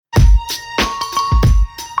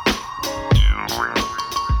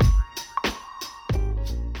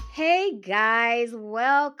guys,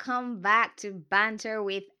 welcome back to Banter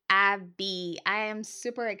with Abby. I am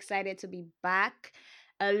super excited to be back.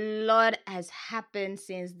 A lot has happened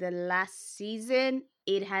since the last season.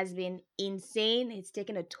 It has been insane. It's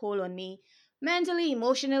taken a toll on me mentally,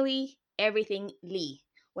 emotionally, everything Lee,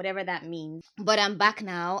 whatever that means. But I'm back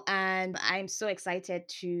now and I'm so excited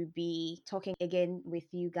to be talking again with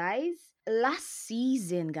you guys. Last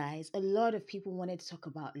season, guys, a lot of people wanted to talk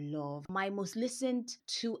about love. My most listened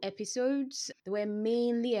to episodes were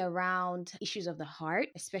mainly around issues of the heart,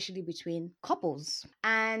 especially between couples.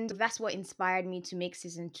 And that's what inspired me to make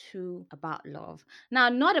season 2 about love. Now,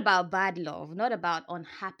 not about bad love, not about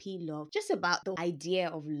unhappy love, just about the idea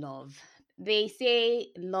of love. They say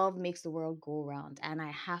love makes the world go round, and I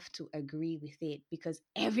have to agree with it because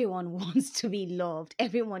everyone wants to be loved.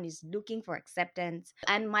 Everyone is looking for acceptance.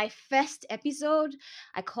 And my first episode,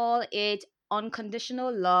 I call it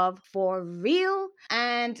Unconditional Love for Real.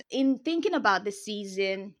 And in thinking about this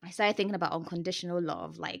season, I started thinking about unconditional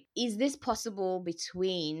love. Like, is this possible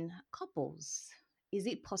between couples? Is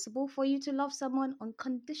it possible for you to love someone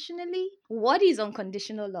unconditionally? What is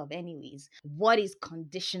unconditional love, anyways? What is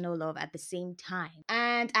conditional love at the same time?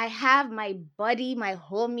 And I have my buddy, my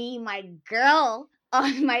homie, my girl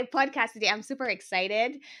on my podcast today. I'm super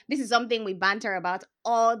excited. This is something we banter about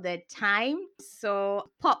all the time.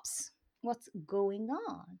 So, Pops, what's going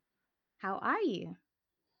on? How are you?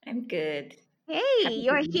 I'm good. Hey, Happy to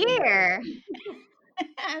you're be here. here.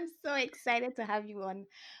 I'm so excited to have you on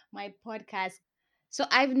my podcast. So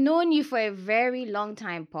I've known you for a very long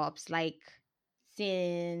time, Pops, like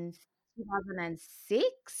since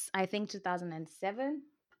 2006, I think 2007,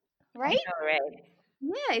 I right? know, right?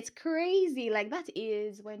 Yeah, it's crazy. Like that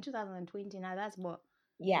is when 2020 now. That's what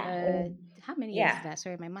Yeah. uh how many years is Yeah. that?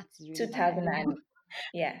 Sorry, my math is really bad. I 2000 don't know. and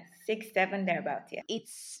yeah, 6, 7 thereabouts. Yeah.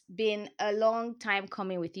 It's been a long time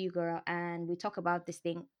coming with you, girl, and we talk about this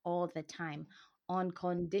thing all the time.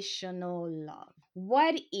 Unconditional love.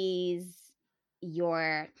 What is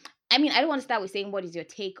your I mean, I don't want to start with saying what is your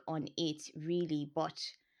take on it really, but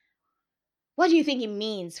what do you think it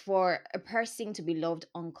means for a person to be loved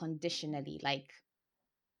unconditionally? Like,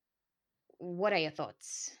 what are your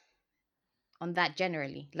thoughts on that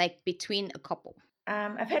generally? Like between a couple?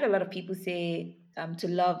 I've heard a lot of people say to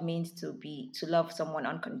love means to love someone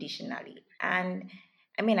unconditionally, and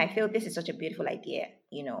I mean, I feel this is such a beautiful idea,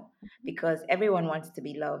 because everyone wants to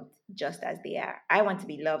be loved just as they are. I want to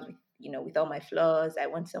be loved, with all my flaws. I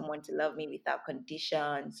want someone to love me without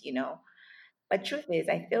conditions. But truth is,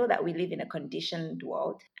 I feel that we live in a conditioned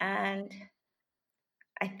world, and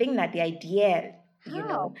I think that the idea,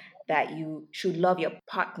 How? that you should love your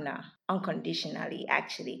partner unconditionally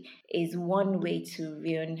actually is one way to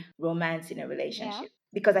ruin romance in a Yeah. relationship.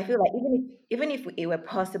 Because I feel like even if it were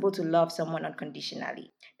possible to love someone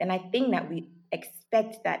unconditionally, then I think that we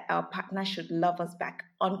expect that our partner should love us back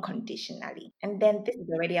unconditionally. And then this is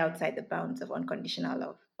already outside the bounds of unconditional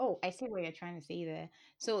love. Oh, I see what you're trying to say there.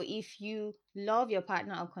 So if you love your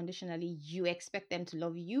partner unconditionally, you expect them to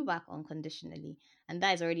love you back unconditionally. And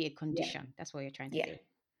that is already a Yeah. condition. That's what you're trying to Yeah. say.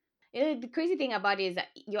 The crazy thing about it is that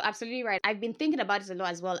you're absolutely right. I've been thinking about this a lot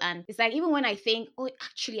as well. And it's like, even when I think, oh,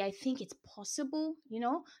 actually, I think it's possible,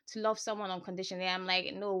 to love someone unconditionally, I'm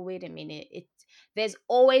like, no, wait a minute. There's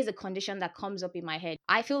always a condition that comes up in my head.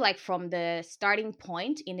 I feel like from the starting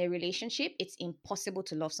point in a relationship, it's impossible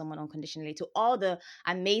to love someone unconditionally. To all the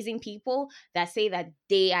amazing people that say that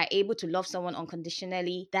they are able to love someone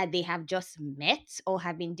unconditionally that they have just met or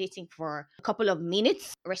have been dating for a couple of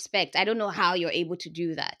minutes, respect. I don't know how you're able to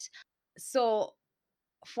do that. So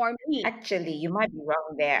for me, Actually, you might be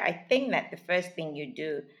wrong there. I think that the first thing you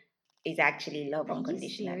do is actually love are you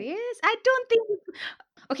unconditionally. serious? I don't think.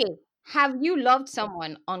 Okay, have you loved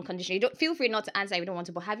someone unconditionally? Don't feel free not to answer if you don't want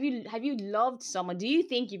to. But have you loved someone? Do you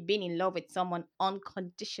think you've been in love with someone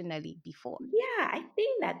unconditionally before? Yeah, I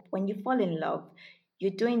think that when you fall in love, you're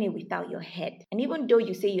doing it without your head. And even though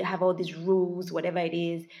you say you have all these rules, whatever it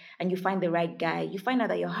is, and you find the right guy, you find out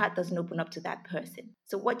that your heart doesn't open up to that person.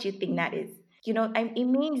 So, what do you think that is? It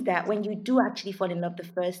means that when you do actually fall in love the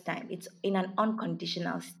first time, it's in an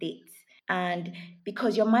unconditional state. And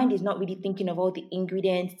because your mind is not really thinking of all the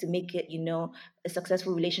ingredients to make it, a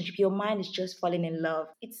successful relationship, your mind is just falling in love.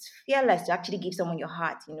 It's fearless to actually give someone your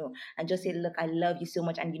heart, and just say, look, I love you so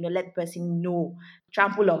much. And, let the person know,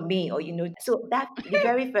 trample on me, or. So that the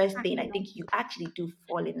very first thing, I think you actually do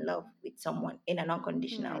fall in love with someone in an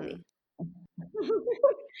unconditional way. Hmm.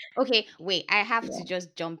 Okay, wait, I have to Yeah.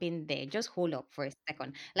 just jump in there. Just hold up for a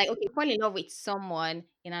second. Like, okay, fall in love with someone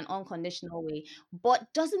in an unconditional way,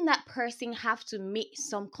 but doesn't that person have to meet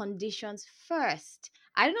some conditions first?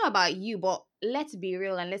 I don't know about you, but let's be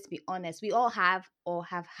real and let's be honest. We all have or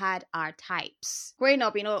have had our types. Growing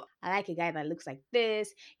up, I like a guy that looks like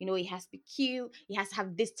this. He has to be cute. He has to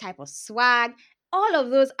have this type of swag. All of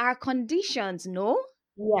those are conditions, no?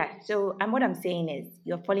 Yeah. So, and what I'm saying is,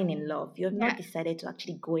 you're falling in love. You have not Yeah. decided to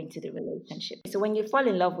actually go into the relationship. So, when you fall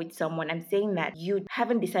in love with someone, I'm saying that you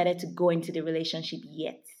haven't decided to go into the relationship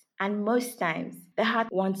yet. And most times, the heart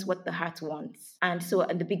wants what the heart wants. And so,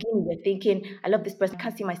 at the beginning, you're thinking, I love this person. I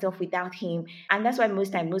can't see myself without him. And that's why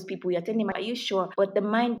most times, most people, you're telling them, are you sure? But the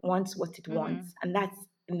mind wants what it Mm-hmm. wants. And that's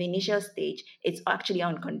in the initial stage, it's actually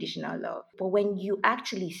unconditional love. But when you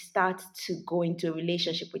actually start to go into a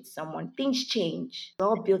relationship with someone, things change. We're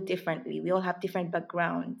all built differently. We all have different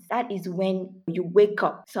backgrounds. That is when you wake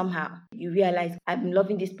up somehow. You realize, I'm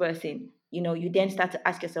loving this person. You then start to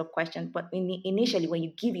ask yourself questions. But initially, when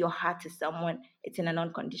you give your heart to someone, it's in an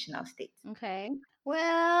unconditional state. Okay.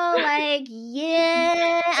 Well, like,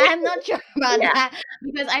 yeah, I'm not sure about Yeah. that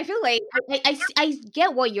because I feel like I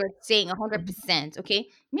get what you're saying Mhm. 100%. Okay.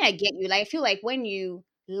 Me, I get you. Like, I feel like when you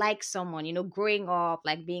like someone, growing up,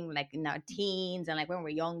 like being like in our teens and like when we're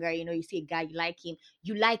younger, you see a guy, you like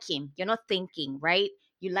him. You're not thinking, right?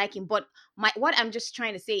 You like him. But what I'm just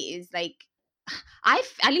trying to say is like,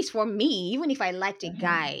 at least for me, even if I liked a Mhm.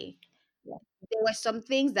 guy, Yeah. there were some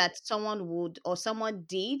things that someone would or someone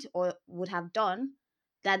did or would have done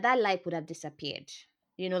that light would have disappeared.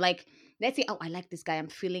 Like, let's say, oh, I like this guy, I'm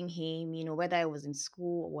feeling him, whether I was in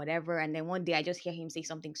school or whatever, and then one day I just hear him say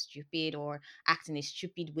something stupid or act in a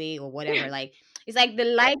stupid way or whatever. Like, it's like the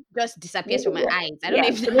light just disappears from Maybe my eyes. I don't know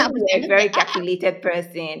yeah. if that So maybe happens to you're a everybody. very calculated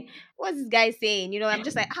person. What's this guy saying? I'm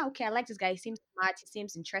just like, okay, I like this guy. He seems smart. He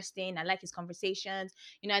seems interesting. I like his conversations.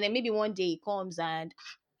 And then maybe one day he comes and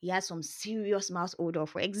he has some serious mouth odor,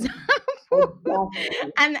 for example.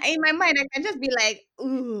 Exactly. And in my mind, I can just be like,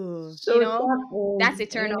 ooh, So that that's means, a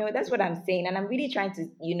turn off that's for what me. I'm saying. And I'm really trying to,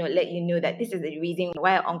 let you know that this is the reason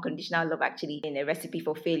why unconditional love actually in a recipe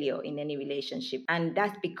for failure in any relationship. And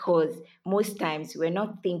that's because most times we're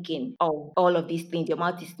not thinking of all of these things. Your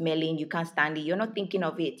mouth is smelling, you can't stand it. You're not thinking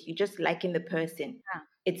of it. You're just liking the person. Yeah.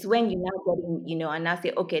 It's when you now get in, and now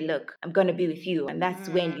say, okay, look, I'm going to be with you. And that's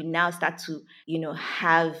when Mm. you now start to,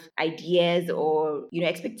 have ideas or,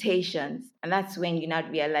 expectations. And that's when you now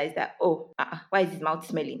realize that, oh, why is his mouth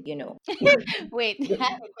smelling, Wait, I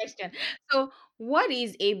have a question. So, what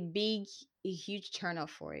is a huge turn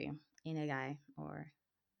off for you in a guy? Or,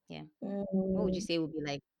 yeah, what would you Mm, say would be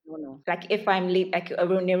like, no, no? like if I'm like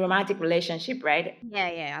in a romantic relationship, right? Yeah,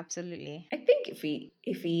 yeah, absolutely. I think if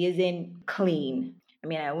he isn't clean, I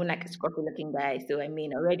mean, I won't like a scruffy looking guy. So I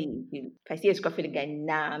mean, already if I see a scruffy looking guy,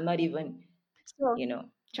 nah, I'm not even, So, you know,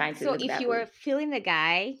 trying to so look if that you were way. feeling the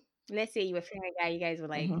guy, let's say you were feeling a guy, you guys were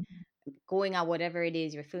like Hmm. going out, whatever it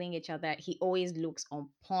is, you're feeling each other. He always looks on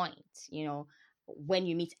point, when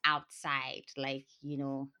you meet outside, like,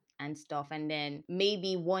 and stuff. And then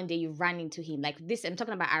maybe one day you ran into him like this. I'm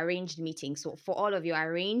talking about arranged meetings. So for all of your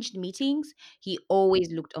arranged meetings, he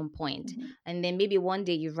always looked on point. Hmm. And then maybe one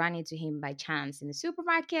day you ran into him by chance in the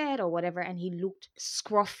supermarket or whatever, and he looked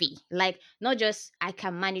scruffy. Like, not just I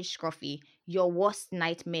can manage scruffy, your worst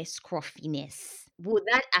nightmare scruffiness. Would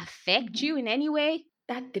that affect Hmm. you in any way?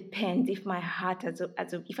 That depends if my heart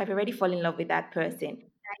if I've already fallen in love with that person.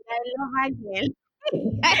 I love her girl.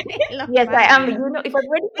 I love Yes, her I am. girl. If I've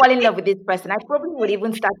already fallen in love with this person, I probably would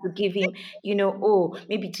even start to give him, oh,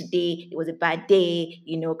 maybe today it was a bad day,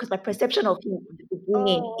 because my perception of him at the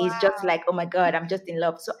beginning Oh is just wow. like, oh my God, I'm just in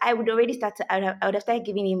love. So I would already I would have started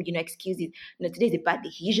giving him, excuses. Today's a bad day.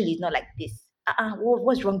 He usually is not like this.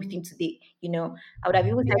 What's wrong with him today? I would have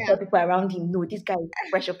even started Yeah. tell people around him, no, this guy is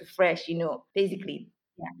fresh off the fresh, basically.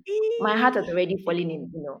 Yeah. My heart has already fallen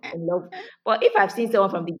in love. But if I've seen someone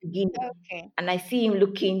from the beginning, Okay. and I see him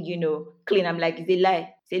looking, clean. I'm like, it's a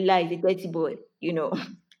lie. It's a lie. It's a dirty boy.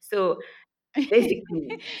 So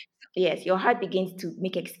basically, yes, your heart begins to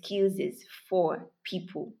make excuses for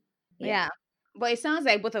people. Yeah. Yeah. But it sounds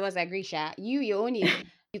like both of us agree, Sha. You only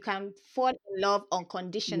you can fall in love Yeah.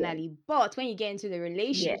 unconditionally, but when you get into the Yeah.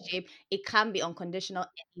 relationship, it can't be unconditional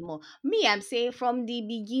anymore. Me, I'm saying from the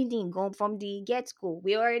beginning, go from the get go,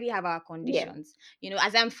 we already have our Yeah. conditions.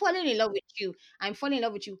 As I'm falling in love with you, I'm falling in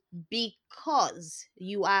love with you because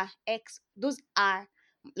you are X. Those are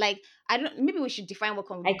like, I don't, maybe we should define what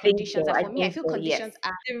I think conditions so. are. I For me, I think feel so. Yes. conditions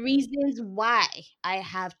are the reasons why I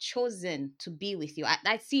have chosen to be with you.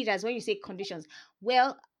 I see it as when you say conditions.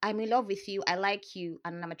 Well, I'm in love with you, I like you,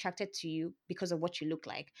 and I'm attracted to you because of what you look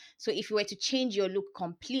like. So if you were to change your look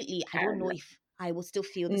completely, I don't know if I would still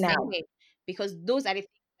feel the same Now, way, because those are the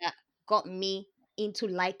things that got me into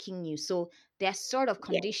liking you. So there are sort of Yeah.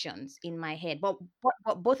 conditions in my head. But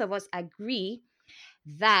both of us agree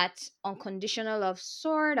that unconditional love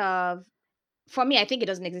sort of, for me, I think it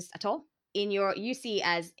doesn't exist at all. In your, you see,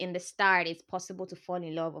 as in the start, it's possible to fall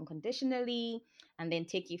in love unconditionally and then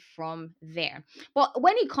take it from there. But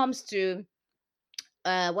when it comes to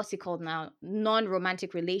what's it called now,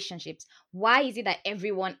 non-romantic relationships, why is it that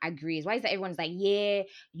everyone agrees? Why is that everyone's like, yeah,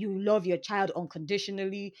 you love your child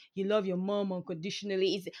unconditionally, you love your mom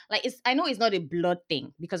unconditionally? It's like, it's, I know it's not a blood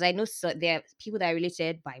thing, because I know, so there are people that are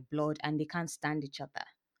related by blood and they can't stand each other.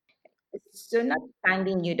 So not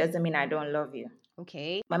standing you doesn't mean I don't love you.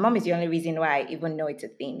 Okay. My mom is the only reason why I even know it's a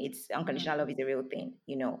thing. It's unconditional love Mhm. is a real thing,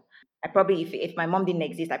 you know. I probably, if my mom didn't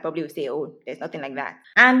exist, I probably would say, oh, there's nothing like that.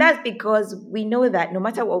 And that's because we know that no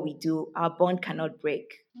matter what we do, our bond cannot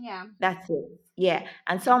break. Yeah. That's it. Yeah.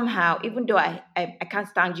 And somehow, even though I can't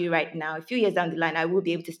stand you right now, a few years down the line, I will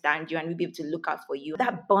be able to stand you and we'll be able to look out for you.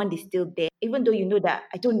 That bond is still there. Even though you know that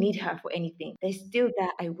I don't need her for anything, there's still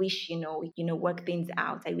that I wish, work things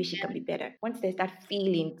out. I wish it can be better. Once there's that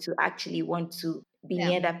feeling to actually want to be Yeah.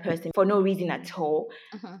 near that person for no reason at all,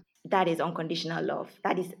 Mhm. that is unconditional love.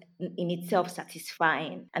 That is in itself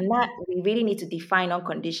satisfying. And that we really need to define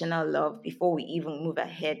unconditional love before we even move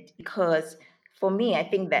ahead. Because for me, I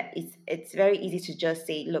think that it's very easy to just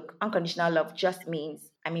say, look, unconditional love just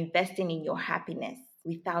means I'm investing in your happiness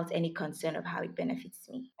without any concern of how it benefits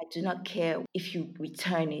me. I do not care if you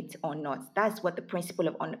return it or not. That's what the principle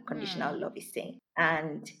of unconditional Hmm. love is saying.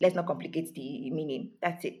 And let's not complicate the meaning.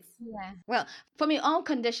 That's it. Yeah. Well, for me,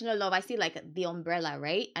 unconditional love, I see like the umbrella,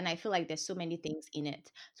 right? And I feel like there's so many things in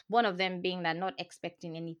it. One of them being that not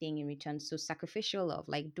expecting anything in return. So sacrificial love,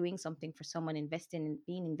 like doing something for someone, investing in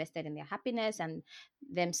being invested in their happiness and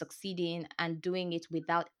them succeeding, and doing it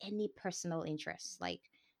without any personal interest. Like,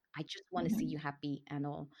 I just want to see you Mhm. happy and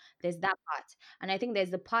all. There's that part. And I think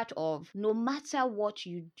there's the part of no matter what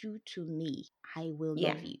you do to me, I will Yeah.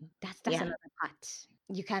 love you. That's Yeah. another part.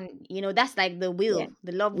 You can, that's like the Yeah. will,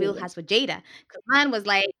 the love will Yeah. has for Jada. Because man was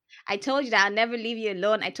like, I told you that I'll never leave you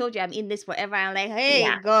alone. I told you I'm in this forever. I'm like, hey,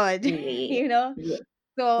 Yeah. God, Yeah. Yeah. you know? Yeah.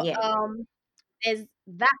 So, Yeah. there's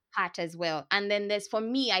that part as well. And then there's, for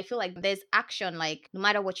me, I feel like there's action, like no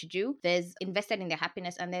matter what you do, there's invested in their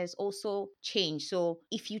happiness, and there's also change. So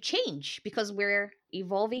if you change, because we're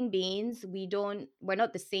evolving beings, we're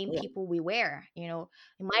not the same Yeah. people we were, in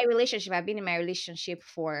my relationship. I've been in my relationship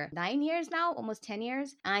for 9 years now, almost 10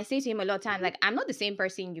 years. And I say to him a lot of times, like, I'm not the same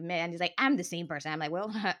person you met. And he's like, I'm the same person. I'm like,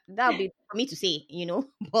 well, that'll be for me to say,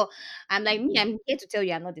 but I'm like, me, Yeah. I'm here to tell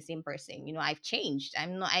you I'm not the same person. I've changed.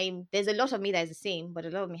 There's a lot of me that is the same, but a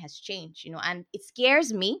lot of me has changed, and it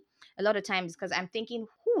scares me a lot of times, because I'm thinking,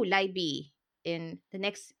 who will I be in the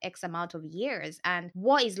next X amount of years? And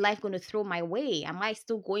what is life going to throw my way? Am I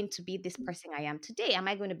still going to be this person I am today? Am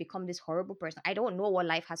I going to become this horrible person? I don't know what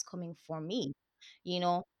life has coming for me, you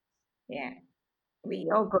know? Yeah.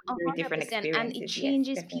 We all go A through hundred different percent, and it experiences. Yes,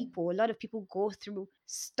 changes definitely. people. A lot of people go through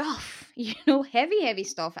stuff, heavy, heavy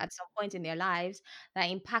stuff at some point in their lives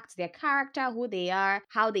that impacts their character, who they are,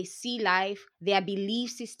 how they see life, their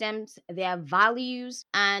belief systems, their values,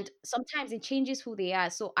 and sometimes it changes who they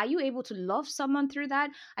are. So, are you able to love someone through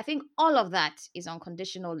that? I think all of that is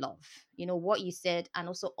unconditional love. What you said, and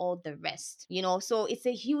also all the rest. So it's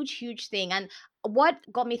a huge, huge thing. And what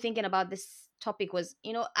got me thinking about this topic was,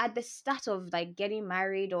 at the start of like getting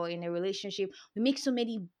married or in a relationship, we make so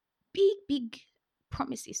many big, big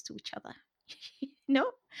promises to each other.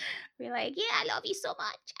 no, we're like, yeah, I love you so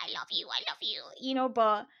much. I love you,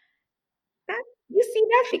 but That, you see,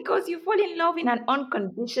 that's because you fall in love in an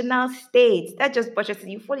unconditional state. That just buttresses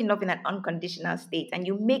you fall in love in an unconditional state, and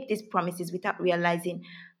you make these promises without realizing,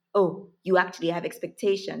 oh, you actually have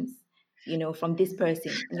expectations, from this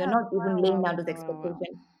person, and you're not even laying down those wow.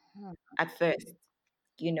 expectations at first,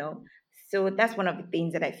 you know. So that's one of the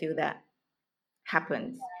things that I feel that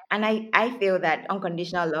happens. And I feel that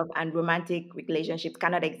unconditional love and romantic relationships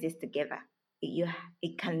cannot exist together.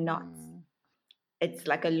 It cannot. Hmm. It's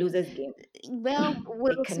like a loser's game. Well, It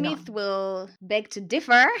Will cannot. Smith will beg to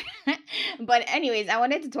differ. But anyways, I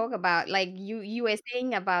wanted to talk about, like, you were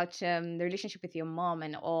saying about the relationship with your mom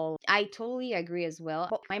and all. I totally agree as well.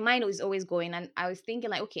 But my mind was always going, and I was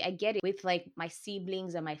thinking like, okay, I get it with like my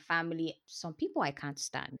siblings and my family. Some people I can't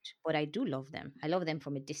stand, but I do love them. I love them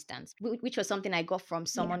from a distance, which was something I got from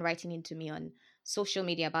Yeah. someone writing into me on social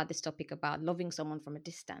media about this topic, about loving someone from a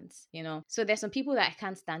distance. So there's some people that I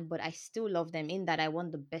can't stand, but I still love them, in that I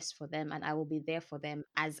want the best for them, and I will be there for them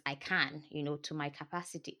as I can, to my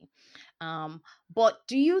capacity. But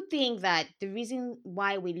do you think that the reason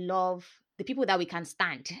why we love the people that we can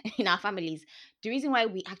stand in our families. The reason why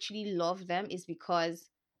we actually love them is because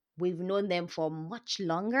we've known them for much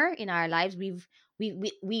longer in our lives. We've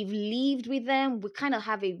lived with them. We kind of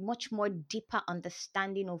have a much more deeper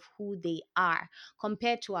understanding of who they are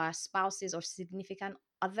compared to our spouses or significant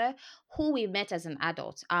other who we met as an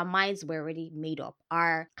adult. Our minds were already made up.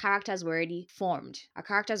 Our characters were already formed. Our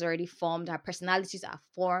characters are already formed. Our personalities are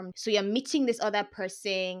formed. So you're meeting this other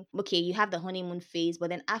person. Okay, you have the honeymoon phase,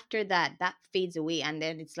 but then after that, that fades away, and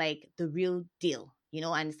then it's like the real deal.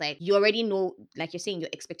 And it's like you already know, like you're saying, your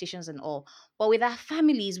expectations and all. But with our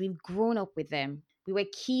families, we've grown up with them. We were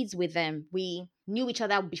kids with them. We knew each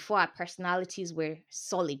other before our personalities were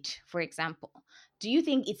solid, for example. Do you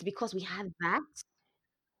think it's because we have that?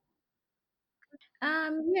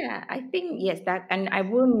 Yeah, I think yes, that, and I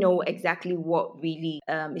won't know exactly what really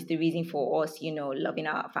is the reason for us, loving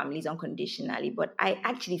our families unconditionally. But I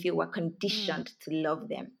actually feel we're Mm, conditioned to love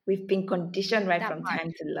them. We've been conditioned right that from part.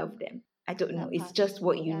 time to love them. I don't know. That It's part. just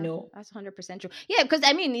what you Yeah, know. that's 100% true. Yeah, because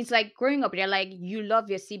I mean, it's like growing up, you're like, you love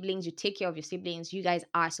your siblings, you take care of your siblings. You guys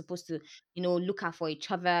are supposed to, look out for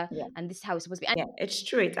each other. Yeah, And this is how it's supposed to be. And yeah, it's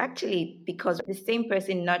true. It's actually because the same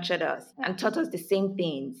person nurtured us yeah, and taught us the same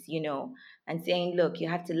things, and saying, look, you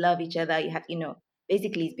have to love each other. You have,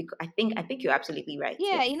 basically, it's because I think you're absolutely right.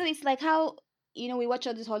 yeah, Yes. it's like how, we watch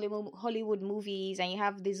all these Hollywood movies, and you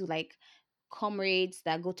have these like comrades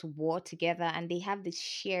that go to war together, and they have this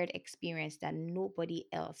shared experience that nobody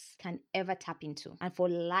else can ever tap into, and for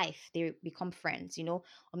life they become friends, or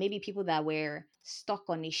maybe people that were stuck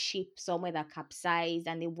on a ship somewhere that capsized,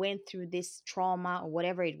 and they went through this trauma or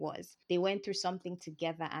whatever it was. They went through something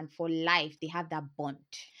together, and for life they have that bond.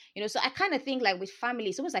 So I kind of think like with family,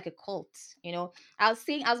 it's almost like a cult. I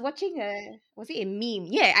was watching was it a meme?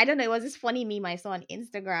 Yeah, I don't know, it was this funny meme I saw on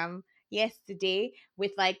Instagram yesterday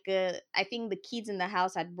with like I think the kids in the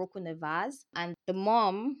house had broken a vase, and the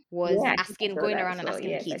mom was Yeah, I think I asking, saw going that around as and well. asking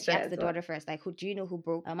the Yes, I kids. She saw that asked the as well. daughter first, like, who do you know who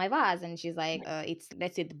broke my vase? And she's like, it's,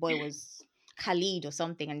 let's say the boy was Khalid or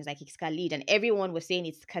something, and it's like it's Khalid, and everyone was saying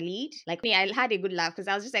it's Khalid. Like me, I had a good laugh because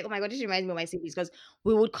I was just like, oh my god, this reminds me of my siblings, because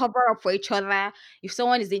we would cover up for each other. If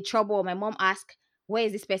someone is in trouble, my mom asked, where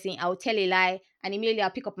is this person? I'll tell a lie, and immediately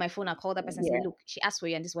I'll pick up my phone and call that person and say, Yeah, look, she asked for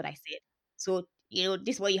you, and this is what I said. So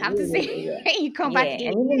this is what you yeah, have to say. yeah, yeah. You come back Yeah, in.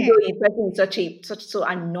 and even Yeah, though the person is such so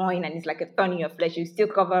annoying and it's like a thorn in your flesh, you still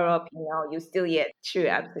cover up. You still, yeah, true,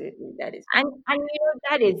 absolutely, that is, and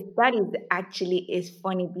that is actually is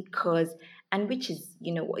funny because, and which is,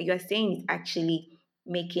 what you're saying is actually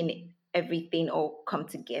making everything all come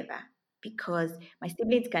together, because my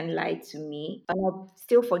siblings can lie to me and I'll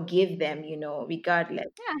still forgive them, regardless.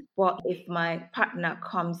 yeah, But if my partner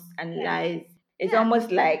comes and yeah, lies, it's yeah.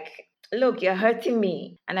 almost like, look, you're hurting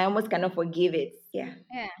me, and I almost cannot forgive it. Yeah.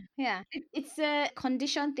 Yeah, yeah. It's a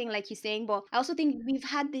condition thing, like you're saying, but I also think we've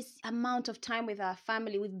had this amount of time with our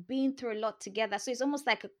family. We've been through a lot together. So it's almost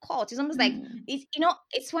like a cult. It's almost like Mm.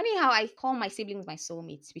 it's funny how I call my siblings my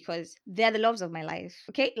soulmates because they're the loves of my life.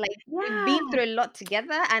 Okay. Like we've Yeah. been through a lot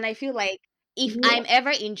together, and I feel like if Yeah. I'm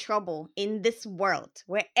ever in trouble in this world,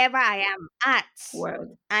 wherever I am at,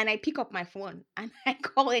 World. and I pick up my phone and I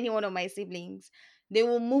call any one of my siblings, they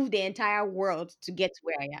will move the entire world to get to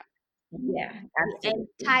where I am. Yeah, The absolutely.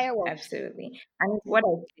 entire world. Absolutely. And it's what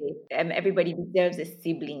I say, everybody deserves a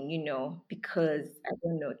sibling, because I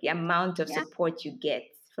don't know, the amount of Yeah, support you get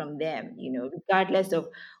from them, regardless of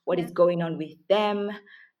what yeah, is going on with them,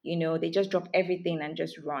 they just drop everything and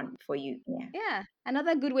just run for you. Yeah. yeah.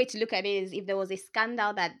 Another good way to look at it is if there was a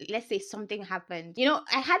scandal that, let's say, something happened.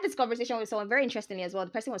 I had this conversation with someone very interestingly as well.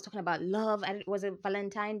 The person was talking about love, and it was a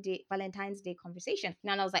Valentine's Day conversation.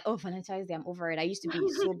 Now, and I was like, oh, Valentine's Day, I'm over it. I used to be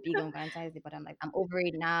so big on Valentine's Day, but I'm like, I'm over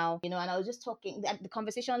it now. And I was just talking. The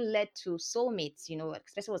conversation led to soulmates.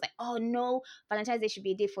 This person was like, oh no, Valentine's Day should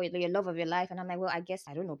be a day for your love of your life, and I'm like, well, I guess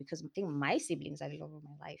I don't know because I think my siblings are the love of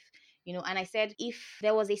my life. And I said, if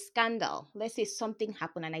there was a scandal, let's say something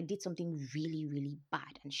happened and I did something really, really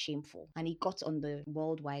bad and shameful, and it got on the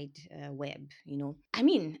worldwide web, I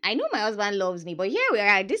mean, I know my husband loves me, but here we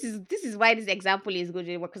are. This is why this example is good,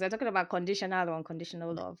 because I'm talking about conditional or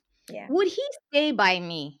unconditional love. Yeah. Would he stay by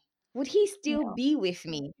me? Would he still No. be with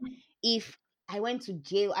me if I went to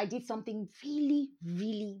jail? I did something really,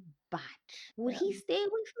 really bad. Would he No. stay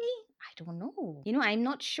with me? I don't know. I'm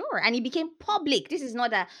not sure. And it became public. This is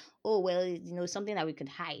not a, oh, well, something that we could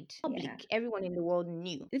hide. Yeah. Public. Everyone in the world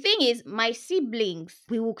knew. The thing is, my siblings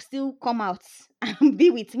will still come out and be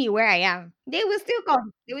with me where I am. They will still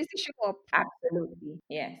come. They will still show up. Absolutely.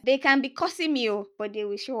 Yes. They can be cussing me, oh, but they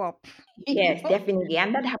will show up. you Yes, know? definitely.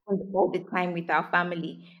 And that happens all the time with our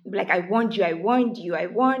family. Like, I warned you, I warned you, I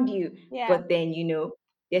warned you. Yeah. But then,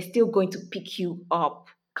 they're still going to pick you up,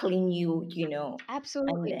 clean you, and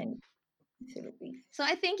Absolutely. then absolutely. So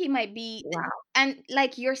I think it might be, Wow. and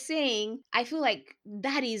like you're saying, I feel like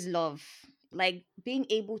that is love. Like being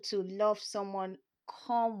able to love someone,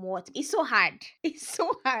 come what. It's so hard. It's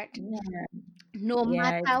so hard. Yeah, No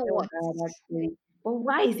yeah, it's matter so what. hard actually. But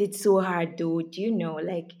why is it so hard though? Do you know?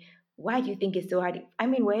 Like, why do you think it's so hard? I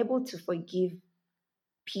mean, we're able to forgive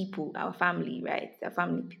people, our family, right? Our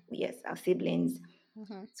family people, yes, our siblings.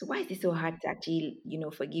 Mhm. So why is it so hard to actually,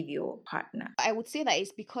 forgive your partner? I would say that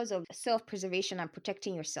it's because of self preservation and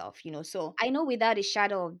protecting yourself, you know. So I know without a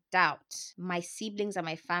shadow of doubt, my siblings and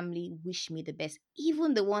my family wish me the best,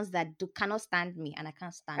 even the ones that cannot stand me and I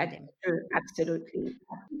can't stand That's them. true, absolutely.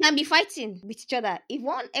 We can be fighting with each other. If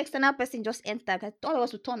one external person just enter, all of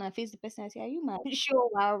us will turn and face the person and say, "Are you mad?" Sure,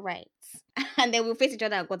 our rights. And then we'll face each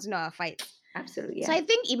other and continue our fight. Absolutely, So yeah. I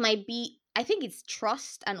think it might be, I think it's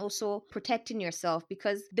trust and also protecting yourself,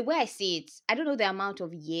 because the way I see it, I don't know the amount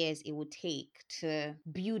of years it would take to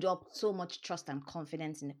build up so much trust and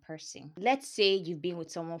confidence in a person. Let's say you've been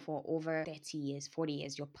with someone for over 30 years, 40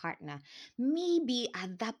 years, your partner. Maybe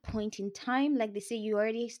at that point in time, like they say, you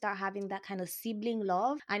already start having that kind of sibling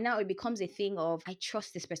love. And now it becomes a thing of, I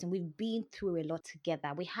trust this person. We've been through a lot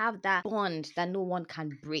together. We have that bond that no one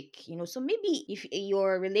can break, you know. So maybe if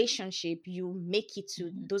your relationship, you make it to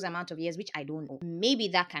Mhm. those amount of years, which I don't know, maybe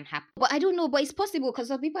that can happen. But I don't know, but it's possible because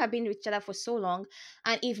some people have been with each other for so long.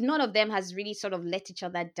 And if none of them has really sort of let each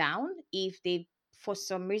other down, if they for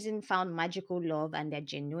some reason found magical love and they're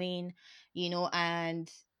genuine, you know,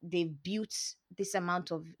 and they've built this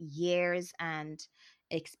amount of years and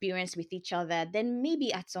experience with each other, then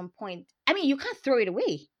maybe at some point, I mean, you can't throw it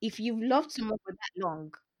away if you've loved someone for that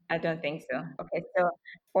long. I don't think so. Okay, so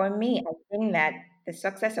for me, I think that the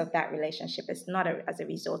success of that relationship is not as a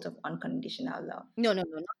result of unconditional love. No, no,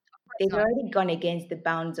 no, not, of course They've not. already gone against the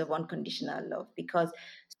bounds of unconditional love because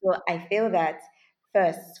so I feel that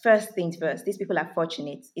first things first, these people are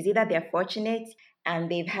fortunate. Is either they're fortunate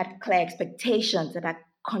and they've had clear expectations that are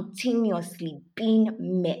continuously being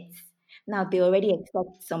met. Now they already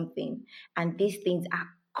expect something and these things are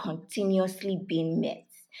continuously being met.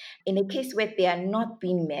 In a case where they are not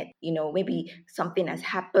being met, maybe something has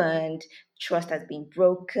happened, trust has been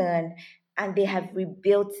broken, and they have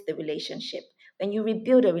rebuilt the relationship. When you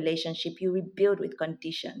rebuild a relationship, you rebuild with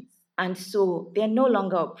conditions. And so they're no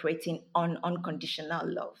longer operating on unconditional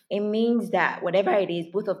love. It means that whatever it is,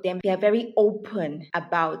 both of them, they are very open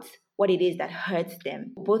about what it is that hurts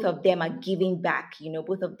them. Both of them are giving back,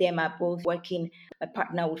 both of them are both working. My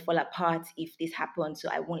partner would fall apart if this happens, so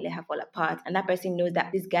I won't let her fall apart. And that person knows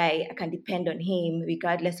that this guy, I can depend on him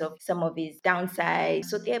regardless of some of his downsides.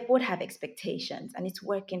 So they both have expectations and it's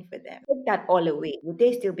working for them. Take that all away. Would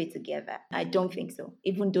they still be together? I don't think so,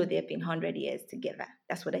 even though they've been 100 years together.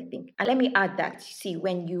 That's what I think. And let me add that, see,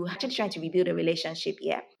 when you actually trying to rebuild a relationship,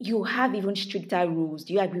 yeah, you have even stricter rules.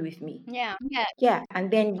 Do you agree with me? Yeah, yeah, Yeah,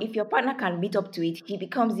 and then if your partner can meet up to it, he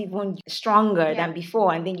becomes even stronger yeah. than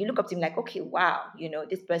before. And then you look up to him like, okay, wow,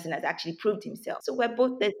 this person has actually proved himself. So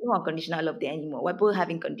there's no unconditional love there anymore. We're both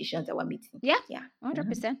having conditions that we're meeting. Yeah, Yeah. Mhm.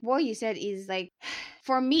 100%. What you said is like,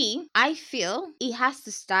 for me, I feel it has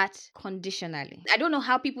to start conditionally. I don't know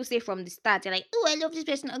how people say from the start, they're like, oh, I love this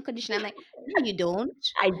person unconditionally. I'm like, no, you don't. No,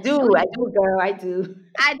 I you do, don't. girl, I do.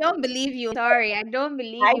 I don't believe you. Sorry, I don't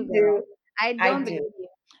believe I you, girl. do. I I don't do. believe you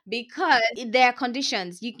because there are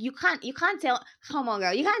conditions. You can't tell. Come on,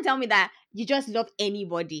 girl. You can't tell me that you just love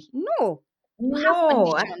anybody. No, you have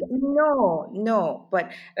No, conditions. no, no.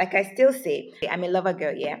 But like I still say, I'm a lover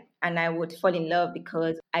girl, yeah. And I would fall in love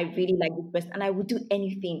because I really like this person and I would do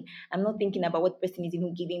anything. I'm not thinking about what the person is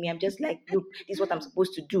even giving me. I'm just like, look, this is what I'm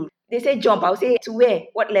supposed to do. They say jump, I'll say to where?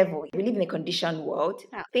 What level? We live in a conditioned world.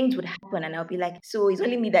 Yeah. Things would happen and I'll be like, so it's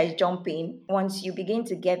only me that is jumping. Once you begin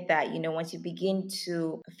to get that, once you begin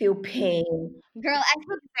to feel pain. Girl, I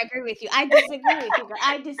still disagree with you. I disagree with you, girl.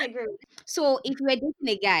 I disagree. So if you were dating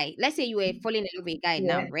a guy, let's say you were falling in love with a guy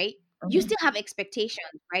now, Yeah. right? You Mhm. still have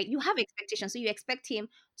expectations, right? You have expectations. So you expect him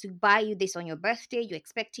to buy you this on your birthday. You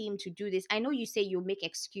expect him to do this. I know you say you make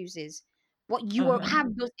excuses, but Mhm.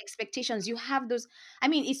 have those expectations. You have those. I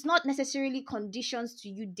mean, it's not necessarily conditions to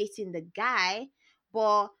you dating the guy,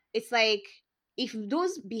 but it's like if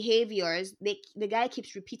those behaviors, the guy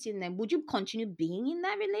keeps repeating them, would you continue being in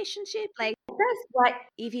that relationship? Like, That's why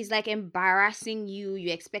if he's like embarrassing you,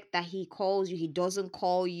 you expect that he calls you, he doesn't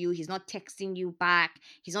call you, he's not texting you back,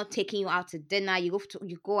 he's not taking you out to dinner, you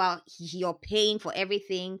go out, you're paying for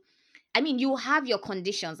everything. I mean, you have your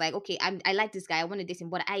conditions like, okay, I like this guy, I want to date him,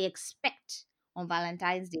 but I expect on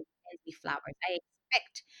Valentine's Day, he sends me flowers.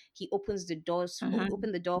 expect he opens the doors, Mm-hmm.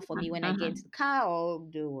 open the door for me when I get Mm-hmm. into the car or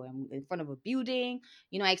in front of a building.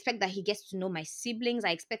 I expect that he gets to know my siblings.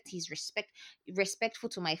 I expect he's respectful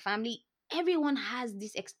to my family. Everyone has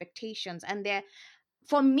these expectations, and they're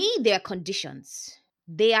for me, they're conditions.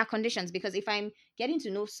 They are conditions because if I'm getting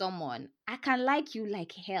to know someone, I can like you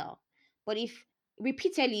like hell. But if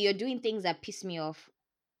repeatedly you're doing things that piss me off,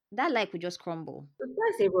 that like will just crumble. So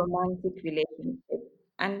that's a romantic relationship,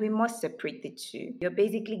 and we must separate the two. You're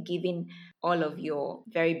basically giving all of your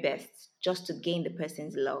very best just to gain the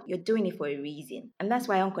person's love. You're doing it for a reason. And that's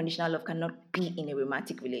why unconditional love cannot be in a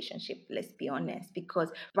romantic relationship, let's be honest. Because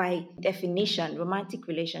by definition, romantic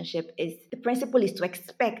relationship is the principle is to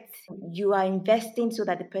expect you are investing so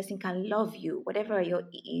that the person can love you, whatever your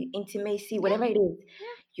intimacy, whatever Yeah, it is, yeah,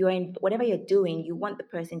 you're in whatever you're doing, you want the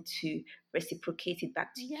person to reciprocate it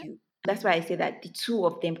back to yeah. you. That's why I say that the two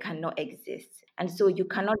of them cannot exist. And so you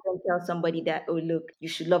cannot then tell somebody that, oh, look, you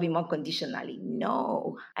should love him unconditionally.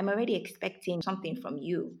 No, I'm already expecting something from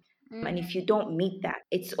you. And if you don't meet that,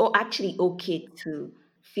 it's actually okay to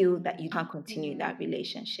feel that you can't continue Mm, that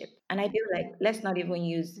relationship. And I feel like, let's not even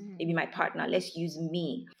use mm, maybe my partner, let's use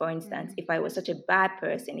me. For instance, mm, if I was such a bad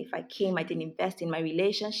person, if I didn't invest in my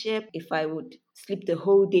relationship, if I would sleep the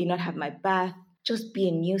whole day, not have my bath, just be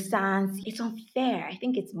a nuisance. It's unfair. I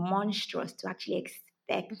think it's monstrous to actually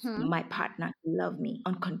expect mhm. my partner to love me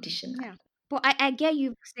Yeah. unconditionally. But I get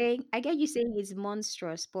you saying it's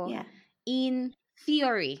monstrous, but Yeah. in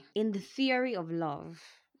the theory of love,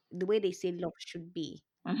 the way they say love should be,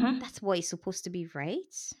 Mm-hmm. that's what it's supposed to be,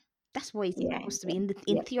 right? That's what it's Yeah. supposed to be Yeah.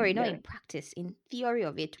 in Yeah. theory, not in Very. practice. In theory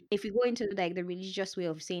of it, if we go into like the religious way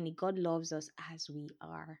of saying it, God loves us as we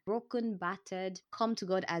are, broken, battered. Come to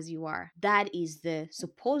God as you are. That is the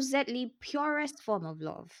supposedly purest form of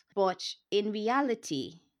love, but in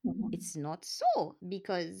reality, Mm-hmm. it's not so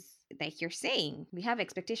because like you're saying we have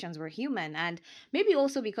expectations, we're human, and maybe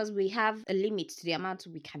also because we have a limit to the amount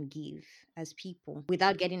we can give as people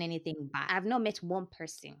without getting anything back. I've not met one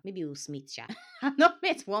person, maybe Will Smith, yeah. I've not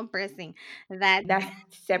met one person that, That's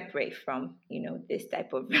separate from, this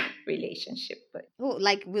type of relationship. But oh,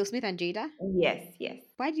 like Will Smith and Jada. yes, yes.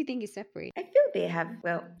 Why do you think it's separate? I feel they have,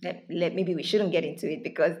 well, maybe we shouldn't get into it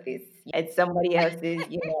because it's somebody else's,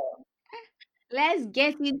 Let's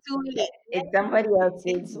get into it. it's Let's somebody get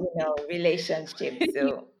else's, into it. relationship.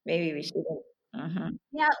 So maybe we shouldn't. Mm-hmm.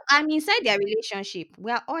 Yeah, I'm inside their relationship.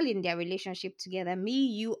 We are all in their relationship together. Me,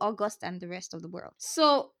 you, August, and the rest of the world.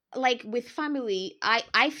 So, like with family,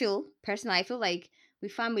 I feel personally, I feel like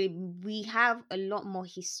with family, we have a lot more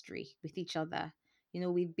history with each other.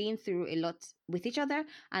 We've been through a lot with each other,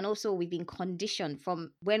 and also we've been conditioned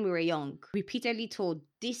from when we were young, repeatedly told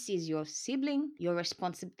this is your sibling,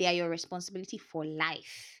 they are your responsibility for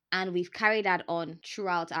life. And we've carried that on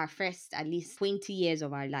throughout our first at least 20 years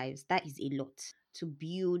of our lives. That is a lot to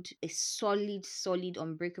build a solid,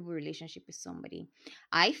 unbreakable relationship with somebody.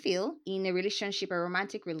 I feel in a relationship, a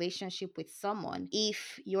romantic relationship with someone,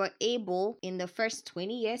 if you're able in the first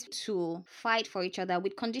 20 years to fight for each other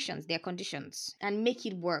with conditions, their conditions, and make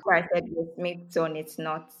it work. Why I said with Smith Zone, it's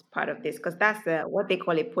not part of this because that's what they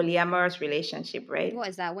call a polyamorous relationship, right? What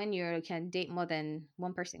is that when you can date more than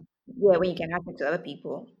one person? Yeah, when you can happen to other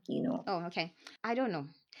people. Oh, okay. I don't know.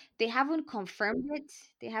 They haven't confirmed it.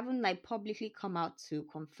 They haven't like publicly come out to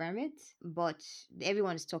confirm it, but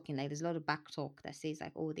everyone is talking like there's a lot of back talk that says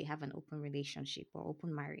like, oh, they have an open relationship or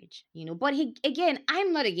open marriage. But again,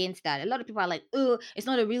 I'm not against that. A lot of people are like, oh, it's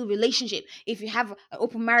not a real relationship. If you have an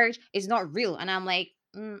open marriage, it's not real. And I'm like,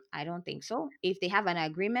 I don't think so. If they have an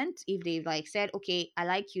agreement, if they've like said, okay, I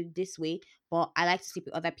like you this way, but I like to sleep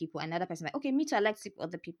with other people, another person like, okay, me too, I like to sleep with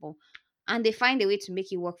other people, and they find a way to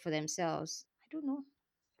make it work for themselves. I don't know.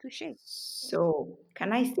 Touche. So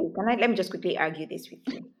let me just quickly argue this with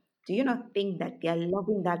you. Do you not think that they are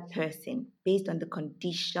loving that person based on the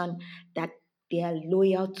condition that they are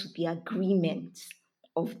loyal to the agreements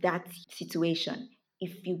of that situation?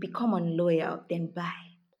 If you become unloyal, then bye.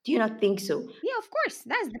 Do you not think so? Yeah, of course.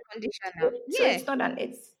 That's the condition now. So Yeah.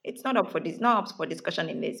 it's not up for this not up for discussion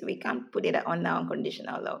in this. We can't put it on now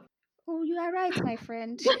unconditional love. Oh, you are right, my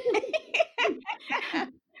friend.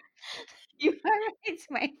 You are right,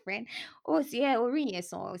 my friend. Oh, yeah, Orin,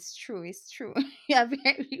 so it's true. It's true. You are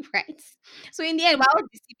very right. So in the end, we're all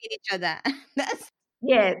deceiving each other. That's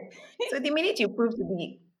Yes. So the minute you prove to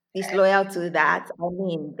be disloyal to that, I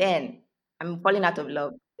mean, then I'm falling out of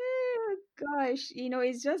love. oh gosh,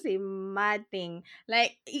 it's just a mad thing.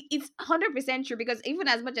 Like it's 100% true because even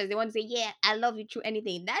as much as they want to say, "Yeah, I love you," through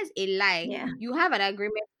anything, that's a lie. Yeah. You have an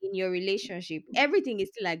agreement in your relationship, everything is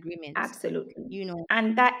still agreement, Absolutely. you know.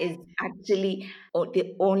 And that is actually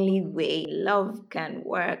the only way love can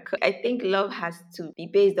work. I think love has to be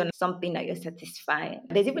based on something that you're satisfying.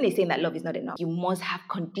 There's even a saying that love is not enough. You must have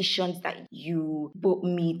conditions that you both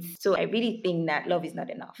meet. So I really think that love is not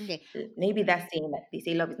enough. Okay. Maybe that saying that they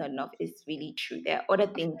say love is not enough is really true. There are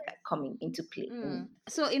other things that come into play.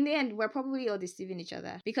 So in the end, we're probably all deceiving each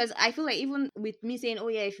other, because I feel like even with me saying, "Oh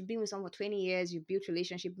yeah, if you've been with someone for 20 years, you built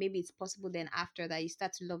relationship, maybe it's possible then after that you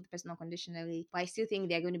start to love the person unconditionally." But I still think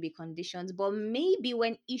there are going to be conditions. But maybe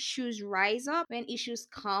when issues rise up, when issues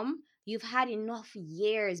come, you've had enough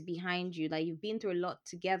years behind you, like you've been through a lot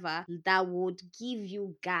together, that would give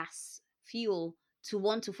you gas, fuel to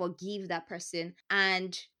want to forgive that person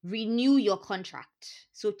and renew your contract.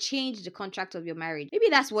 So change the contract of your marriage. Maybe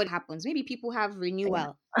that's what happens. Maybe people have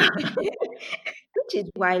renewal. Which is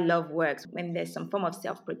why love works when there's some form of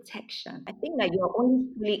self protection. I think that you're only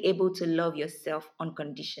fully able to love yourself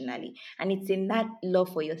unconditionally. And it's in that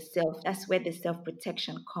love for yourself that's where the self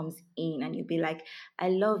protection comes in. And you'll be like, I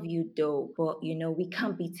love you though, but we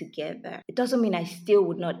can't be together. It doesn't mean I still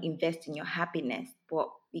would not invest in your happiness, but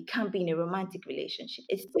we can't be in a romantic relationship.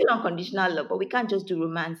 It's still unconditional love, but we can't just do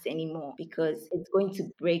romance anymore because it's going to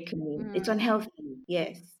break me. It's unhealthy.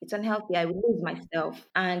 Yes, it's unhealthy. I will lose myself.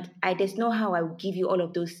 And there's no how I will give you all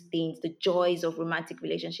of those things, the joys of romantic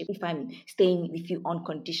relationship, if I'm staying with you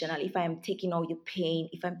unconditionally, if I'm taking all your pain,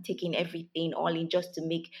 if I'm taking everything all in just to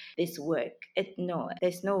make this work. No,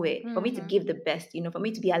 there's no way. For me to give the best, for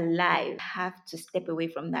me to be alive, I have to step away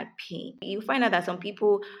from that pain. You find out that some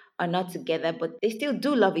people are not together, but they still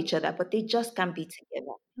do love each other, but they just can't be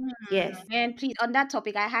together. Yes. And please, on that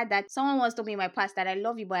topic, I had that someone once told me in my past that I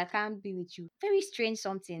love you, but I can't be with you. Very strange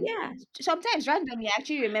something. Yeah. Sometimes randomly, I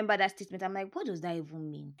actually remember that statement. I'm like, what does that even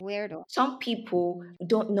mean? Weirdo. Some people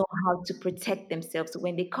don't know how to protect themselves. So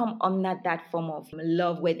when they come under that form of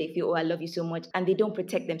love where they feel, oh, I love you so much, and they don't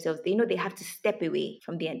protect themselves, they know they have to step away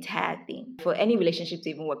from the entire thing for any relationship to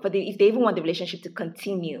even work. If they even want the relationship to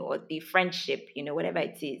continue or the friendship, whatever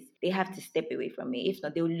it is, they have to step away from it. If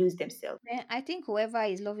not, they'll lose themselves. I think whoever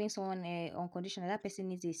is loving someone unconditional, that person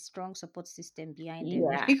needs a strong support system behind them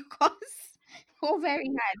Yeah. because oh, very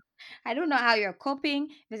hard. I don't know how you're coping.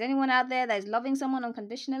 If there's anyone out there that is loving someone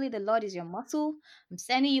unconditionally, the Lord is your muscle. I'm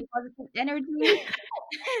sending you positive energy.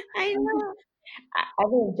 I know. I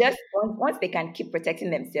mean, just once they can keep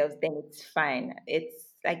protecting themselves, then it's fine. It's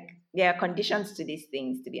like there are conditions to these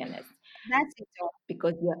things, to be honest, That's it.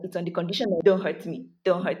 because it's on the condition of don't hurt me,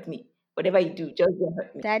 don't hurt me. Whatever you do, just don't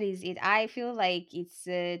hurt me. That is it. I feel like it's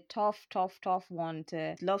a tough, tough, tough one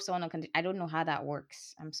to love someone unconditionally. I don't know how that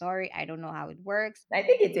works. I'm sorry. I don't know how it works. I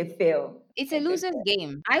think it's a fail. It's a It's a loser's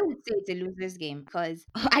game. I would say it's a loser's game because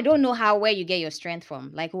I don't know where you get your strength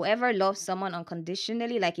from. Like whoever loves someone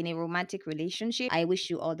unconditionally, like in a romantic relationship, I wish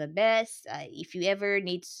you all the best. If you ever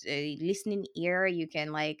need a listening ear, you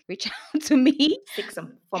can like reach out to me. seek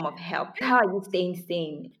some form of help. How are you staying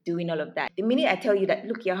sane doing all of that? The minute I tell you that,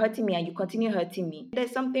 look, you're hurting me and you continue hurting me,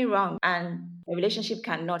 there's something wrong. And a relationship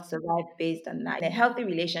cannot survive based on that. A healthy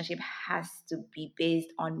relationship has to be based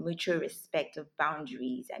on mutual respect of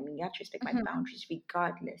boundaries. I mean, you have to respect my Mhm. boundaries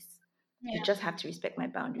regardless. You Yeah. just have to respect my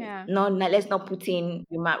boundaries. Yeah. No, let's not put in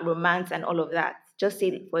romance and all of that. Just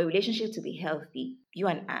say that for a relationship to be healthy, you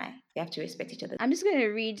and we have to respect each other. I'm just going to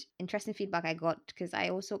read interesting feedback I got because I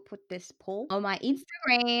also put this poll on my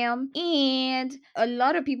Instagram and a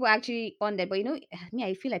lot of people actually responded. But me,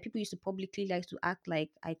 I feel like people used to publicly like to act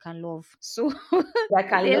like I can love. So I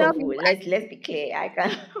can they love love. you. Let's be clear. I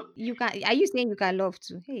can. You can. Are you saying you can love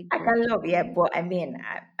too? Hey I God, can love. Yeah, but I mean,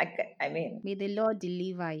 I mean, may the Lord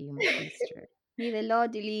deliver you, my sister. May the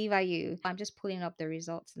Lord deliver you. I'm just pulling up the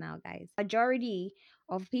results now, guys. Majority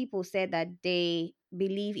of people said that they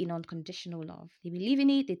believe in unconditional love. They believe in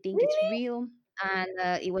it. They think it's really. real.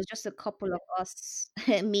 And it was just a couple of us,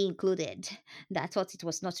 me included, that thought it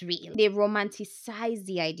was not real. They romanticize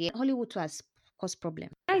the idea. Hollywood too has caused problem.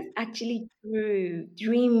 That is actually true.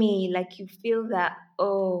 Dreamy, like you feel that.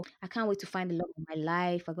 Oh, I can't wait to find the love of my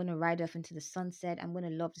life. We're gonna ride off into the sunset. I'm gonna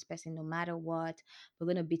love this person no matter what. We're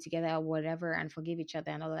gonna be together or whatever and forgive each other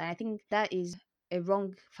and all that. I think that is a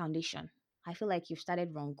wrong foundation. I feel like you've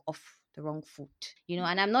started wrong off the wrong foot. And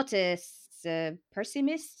I'm not a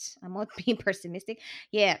pessimist. I'm not being pessimistic.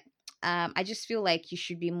 Yeah. I just feel like you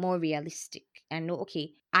should be more realistic and know,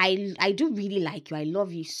 okay, I do really like you. I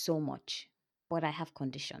love you so much, but I have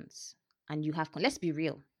conditions. And you have let's be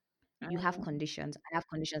real, you have conditions. I have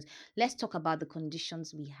conditions. Let's talk about the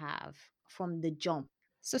conditions we have from the jump.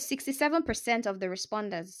 So 67% of the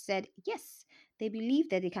respondents said yes, They believe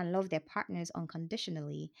that they can love their partners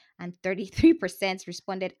unconditionally. And 33%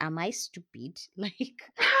 responded, "Am I stupid?" Like,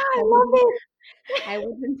 I I love wouldn't, it. I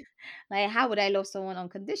wouldn't, like, how would I love someone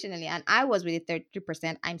unconditionally? And I was with the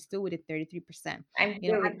 33%. I'm still with the 33%. I'm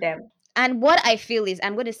You know, still with them. and what I feel is,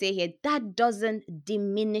 I'm going to say here, that doesn't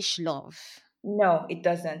diminish love. No, it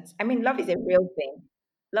doesn't. I mean, love is a real thing.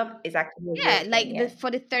 Love is actually a real Yeah, thing. like Yes. for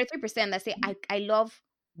the 33% that say I love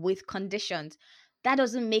with conditions, that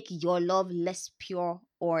doesn't make your love less pure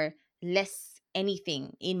or less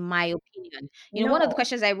anything, in my opinion. One of the No,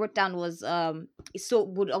 questions I wrote down was so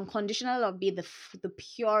would unconditional love be the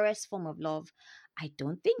purest form of love? I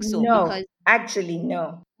don't think so, no, because actually,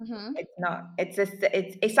 no. Mhm. It's not.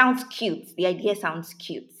 It sounds cute. The idea sounds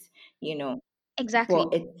cute, you know, but Exactly.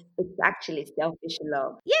 it's actually selfish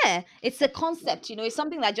love. Yeah, it's a concept, it's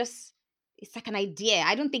something that just, it's like an idea.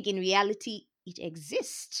 I don't think in reality it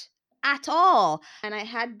exists at all. And I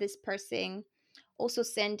had this person also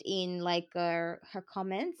send in like her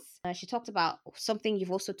comments. She talked about something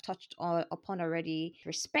you've also touched upon already: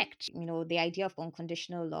 respect. The idea of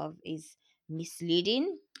unconditional love is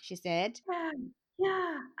misleading, she said. Yeah,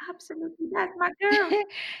 yeah, absolutely. That's my girl.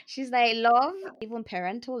 She's like, love, even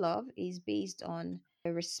parental love, is based on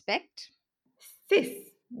respect. Sis,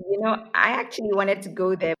 I actually wanted to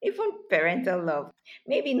go there. Even parental love,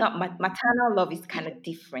 maybe not maternal love is kind of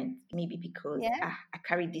different. Maybe because Yeah. I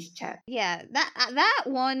carry this child. Yeah, that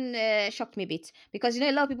one shocked me a bit, because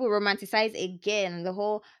a lot of people romanticize again the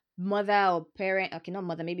whole mother or parent, okay, not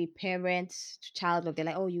mother, maybe parent to child love. They're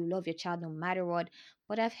like, oh, you love your child no matter what.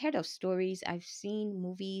 But I've heard of stories, I've seen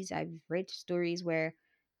movies, I've read stories where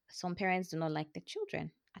some parents do not like their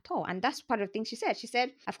children at all, and that's part of the thing she said. She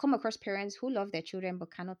said, I've come across parents who love their children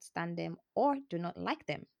but cannot stand them or do not like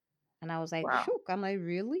them. And I was like, Wow, shook. I'm like,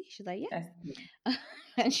 really? She's like, that's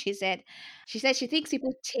and she said she thinks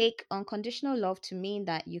people take unconditional love to mean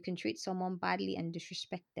that you can treat someone badly and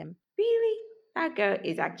disrespect them. really that girl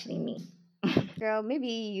is actually me. Girl, maybe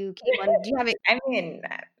you came on. I mean,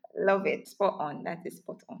 I love it. Spot on. That is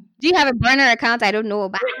spot on. Do you have a burner account I don't know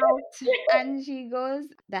about? And she goes,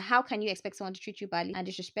 the how can you expect someone to treat you badly and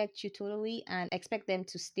disrespect you totally and expect them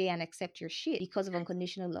to stay and accept your shit because of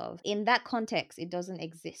unconditional love? In that context, it doesn't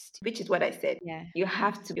exist. Which is what I said. Yeah. You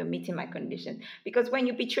have to be meeting my condition. Because when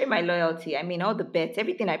you betray my loyalty, I mean all the bets,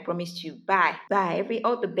 everything I promised you, bye. Bye.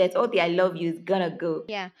 All the bets, all the I love you is gonna go.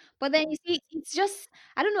 Yeah. But then you see, it's just,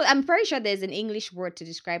 I don't know. I'm very sure there's an English word to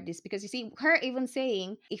describe this, because you see, her even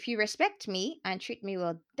saying, if you respect me and treat me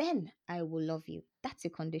well, then I will love you. That's a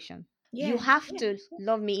condition. You Yeah, have yeah. to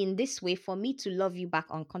love me in this way for me to love you back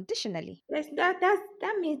unconditionally.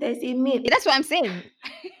 That means there's a myth. That's what I'm saying.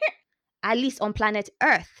 At least on planet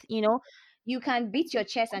Earth, you can beat your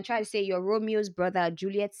chest and try to say you're Romeo's brother,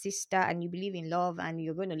 Juliet's sister, and you believe in love and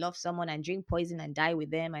you're going to love someone and drink poison and die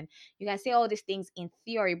with them. And you can say all these things in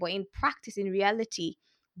theory, but in practice, in reality,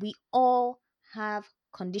 we all have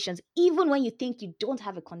conditions. Even when you think you don't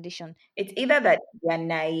have a condition. It's either that they're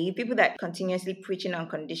naive, people that continuously preaching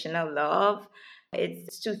unconditional love.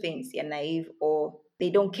 It's two things. They're naive or they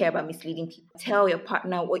don't care about misleading people. Tell your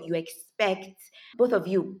partner what you expect. Both of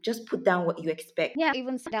you, just put down what you expect. Yeah,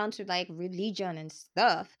 even down to like religion and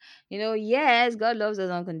stuff. Yes, God loves us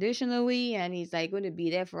unconditionally and He's like going to be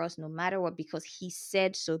there for us no matter what because He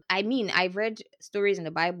said so. I mean, I've read stories in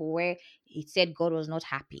the Bible where it said God was not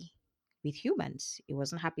happy with humans. He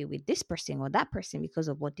wasn't happy with this person or that person because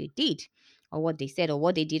of what they did or what they said or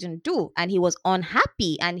what they didn't do. And He was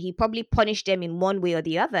unhappy and He probably punished them in one way or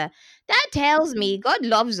the other. That tells me God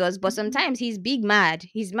loves us, but sometimes He's big mad.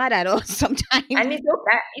 He's mad at us sometimes. And it's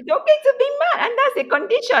okay to be mad, and that's a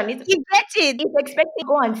condition. You get it. It's expected to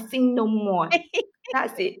go and sin no more.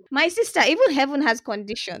 That's it. My sister, even heaven has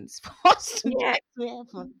conditions for us to Yeah. get to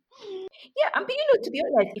heaven. Yeah, and to be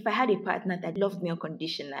honest, if I had a partner that loved me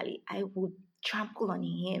unconditionally, I would trample on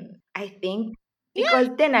him. I think Yeah,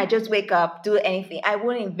 because then I just wake up, do anything. I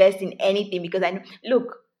won't invest in anything because I know.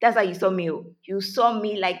 Look, that's how you saw me. Oh. You saw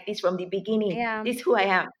me like this from the beginning. yeah. This is who I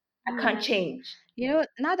am. I Mm. can't change.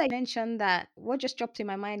 Now that you mentioned that, what just dropped in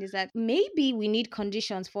my mind is that maybe we need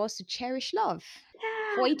conditions for us to cherish love,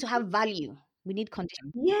 for it to Yeah, have value. We need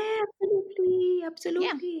conditions. yeah, absolutely, Yeah.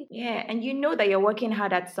 absolutely. Yeah, and you know that you're working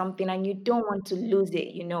hard at something and you don't want to lose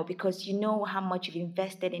it, because you know how much you've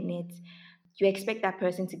invested in it. You expect that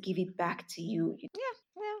person to give it back to you. Yeah.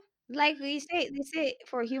 Well, like they say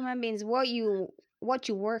for human beings, what you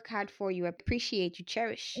work hard for, you appreciate, you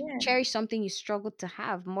cherish. Yeah. Cherish something you struggle to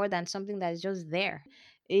have more than something that is just there.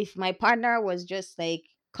 If my partner was just like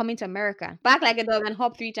coming to America, back like a dog and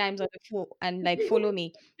hop 3 times on the floor and like follow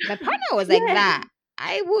me, my partner was like Yeah. that,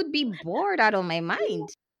 I would be bored out of my mind.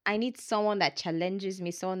 I need someone that challenges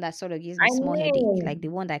me, someone that sort of gives me I small headache, like the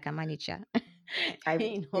mean, one that I can manage, yeah. I would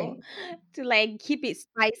you know, think. to like keep it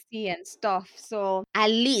spicy and stuff. So at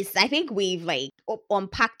least I think we've like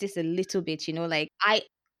unpacked this a little bit, like I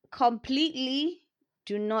completely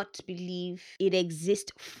do not believe it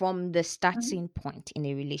exists from the Mhm. starting point in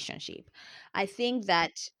a relationship. I think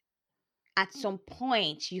that at some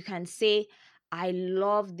point you can say, I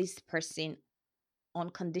love this person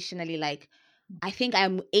unconditionally. Like, I think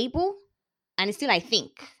I'm able, and it's still I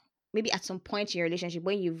think. Maybe at some point in your relationship,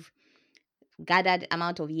 when you've gathered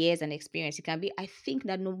amount of years and experience, you can be, I think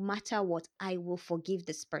that no matter what, I will forgive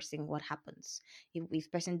this person what happens.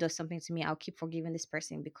 If person does something to me, I'll keep forgiving this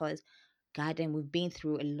person because God, and we've been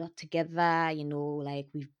through a lot together, like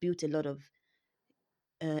we've built a lot of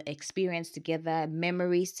experience together,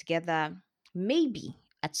 memories together. Maybe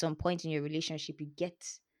at some point in your relationship you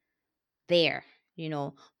get there,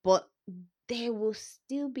 but there will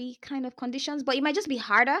still be kind of conditions, but it might just be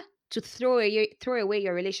harder to throw away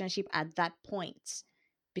your relationship at that point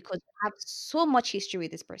because you have so much history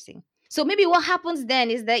with this person. So maybe what happens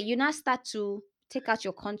then is that you now start to take out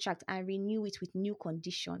your contract and renew it with new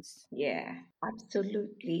conditions. Yeah,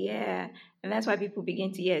 absolutely. Yeah. And that's why people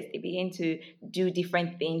begin to, yes, they begin to do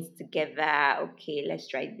different things together. Okay, let's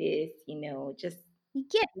try this, just, You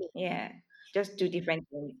get me? yeah, just do different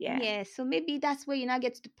things. Yeah. Yeah. So maybe that's where you now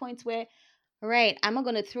get to the point where, right, I'm not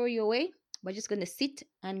gonna throw you away. We're just gonna sit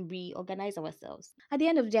and reorganize ourselves. At the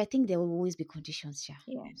end of the day, I think there will always be conditions, yeah.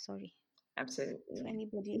 Yeah, Sorry to absolutely.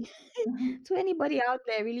 anybody Mhm. to anybody out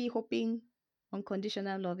there really hoping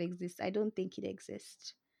unconditional love exists. I don't think it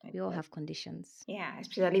exists. It We all does. have conditions. Yeah,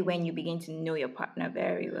 especially when you begin to know your partner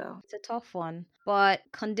very well. It's a tough one, but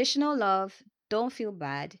conditional love, don't feel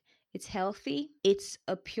bad. It's healthy. It's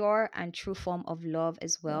a pure and true form of love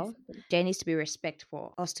as Yes. well. There needs to be respect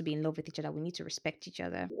for us to be in love with each other. We need to respect each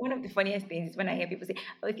other. One of the funniest things is when I hear people say,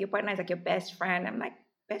 "Oh, if your partner is like your best friend," I'm like,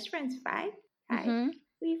 "Best friends fight? Hi, Hmm.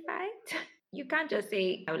 we fight." You can't just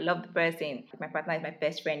say, "I love the person. If my partner is my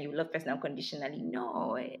best friend, you love the person unconditionally."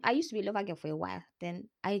 No. I used to be a lover girl for a while. Then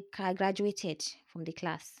I graduated from the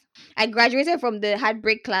class. I graduated from the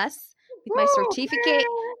heartbreak class with my Oh, certificate,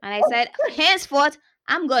 and I said, henceforth,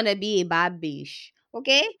 I'm gonna be a bad bitch.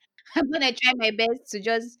 Okay, I'm gonna try my best to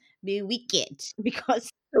just be wicked because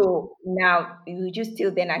so now, would you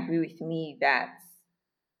still then agree with me that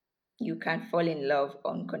you can fall in love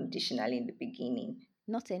unconditionally in the beginning?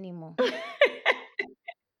 not anymore.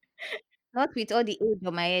 Not with all the age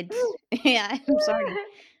on my head. Yeah, I'm sorry.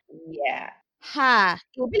 Yeah. Ha!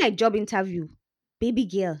 It will be like job interview, baby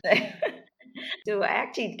girl. So I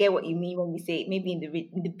actually get what you mean when you say maybe in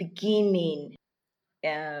the beginning,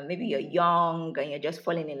 maybe you're young and you're just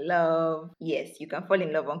falling in love. Yes, you can fall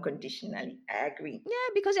in love unconditionally. I agree. Yeah,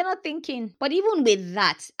 because you're not thinking. But even with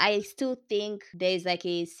that, I still think there's like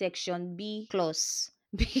a section B clause.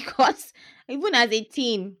 Because even as a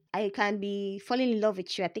teen, I can be falling in love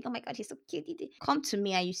with you. I think, oh my God, he's so cute. Come to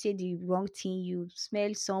me and you say the wrong thing. You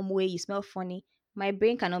smell some way, you smell funny. My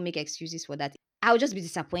brain cannot make excuses for that. I'll just be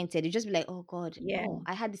disappointed. You just be like, oh God, Yeah. no,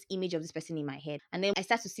 I had this image of this person in my head. And then I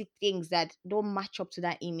start to see things that don't match up to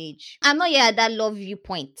that image. I'm not yet at that love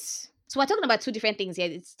viewpoint. So we're talking about two different things here.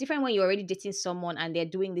 It's different when you're already dating someone and they're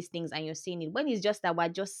doing these things and you're seeing it. When it's just that we're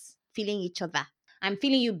just feeling each other. I'm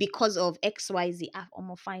feeling you because of XYZ. Ah,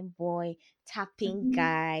 I'm a fine boy, tapping Mhm.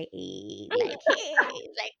 guy, hey,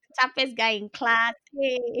 like the tappest guy in class.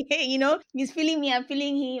 Hey, he's feeling me, I'm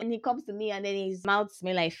feeling him, and he comes to me and then his mouth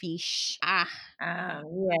smell like fish. Ah,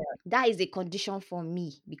 Yeah. that is a condition for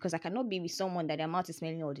me because I cannot be with someone that their mouth is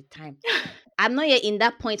smelling all the time. I'm not yet in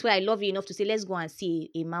that point where I love you enough to say, let's go and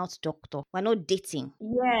see a mouth doctor. We're not dating.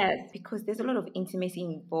 Yes, because there's a lot of intimacy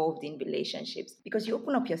involved in relationships. Because you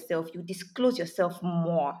open up yourself, you disclose yourself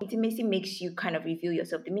more. Intimacy makes you kind of reveal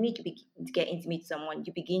yourself. The minute you begin to get intimate with someone,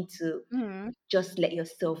 you begin to Mhm. just let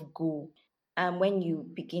yourself go. And when you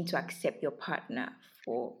begin to accept your partner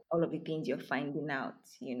for all of the things you're finding out,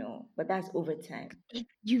 but that's over time.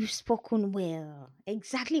 You've spoken well.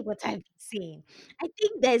 Exactly what I've been saying. I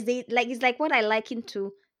think there's it's like what I liken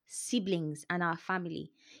to siblings and our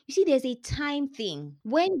family. You see, there's a time thing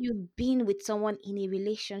when you've been with someone in a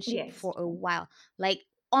relationship Yes. for a while, like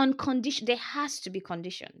on condition, there has to be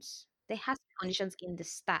conditions. There has to be conditions in the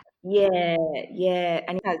start. Yeah, yeah.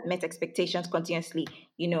 And it has met expectations continuously,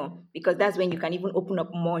 because that's when you can even open up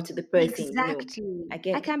more to the person. Exactly. I I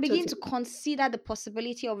get can begin to totally. consider the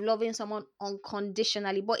possibility of loving someone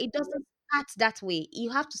unconditionally, but it doesn't start that way. You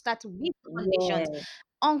have to start with conditions. Yeah.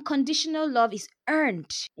 Unconditional love is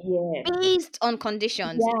earned Yes. based on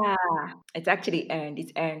conditions. Yeah. It's actually earned.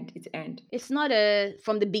 It's earned. It's earned. It's not a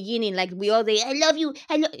from the beginning, like we all say, I love you.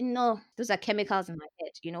 I love no, those are chemicals in my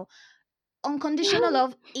head. Unconditional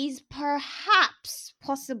love is perhaps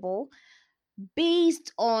possible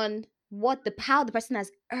based on what the how the person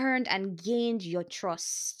has earned and gained your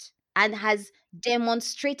trust and has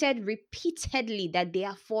demonstrated repeatedly that they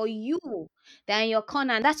are for you, they're in your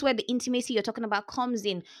corner. And that's where the intimacy you're talking about comes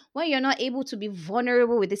in. When you're not able to be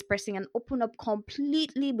vulnerable with this person and open up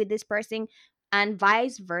completely with this person and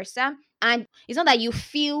vice versa. And it's not that you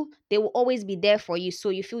feel they will always be there for you, so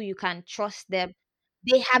you feel you can trust them.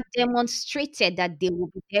 They have demonstrated that they will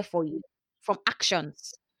be there for you from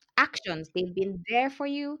actions. Actions. They've been there for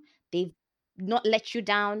you. They've not let you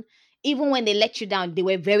down. Even when they let you down, they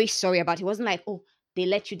were very sorry about it. It wasn't like, oh, they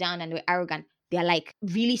let you down and they were arrogant. They're like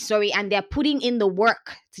really sorry and they're putting in the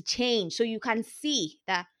work to change. So you can see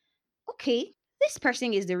that, okay, this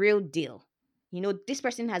person is the real deal. This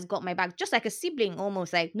person has got my back, just like a sibling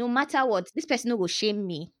almost. Like, no matter what, this person no go shame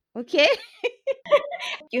me. Okay?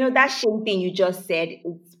 That shame thing you just said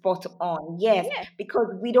is spot on. Yes, Yeah. because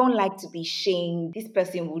we don't like to be shamed. This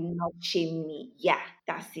person would not shame me. Yeah,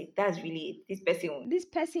 that's it. That's really it. This person. This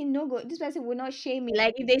person will not shame me.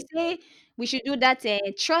 Like if they say we should do that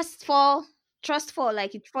trust fall,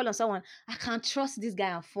 like you fall on someone, I can't trust this guy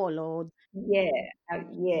and fall, Lord. Yeah,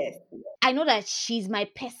 yes, I know that she's my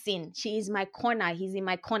person. She is my corner. He's in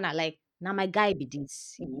my corner. Like, now my guy be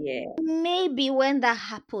this. yeah, Maybe when that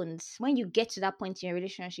happens, when you get to that point in your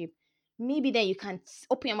relationship, maybe then you can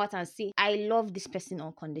open your mouth and say, I love this person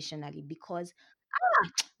unconditionally because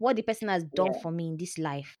what the person has done yeah. for me in this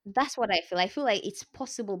life. That's what I feel. I feel like it's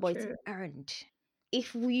possible, but it's True. earned.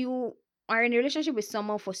 If you are in a relationship with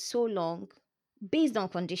someone for so long, based on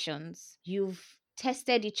conditions, you've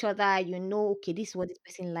tested each other, okay, this is what this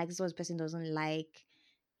person likes, this is what this person doesn't like.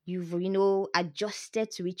 You've,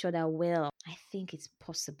 adjusted to each other well. I think it's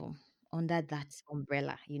possible under that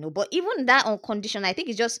umbrella. But even that unconditional, I think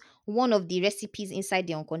it's just one of the recipes inside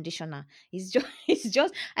the unconditional. It's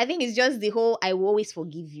just, I think it's just the whole I will always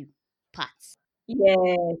forgive you part. Yes,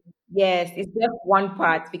 yes. It's just one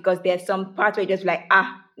part because there's some part where you're just like,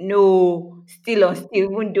 no, still on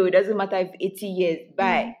still, even though it doesn't matter if 80 years,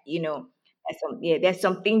 but Mm. there's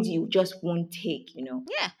some things you just won't take.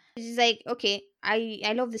 Yeah. It's like, okay,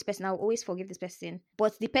 I love this person. I'll always forgive this person.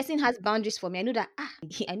 But the person has boundaries for me. I know that,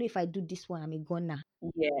 I know if I do this one, I'm a goner.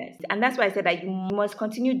 Yes. And that's why I said that you must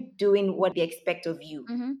continue doing what they expect of you.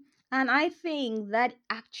 Hmm. And I think that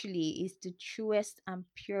actually is the truest and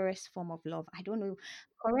purest form of love. I don't know.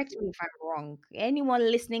 Correct me if I'm wrong. Anyone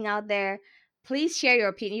listening out there, please share your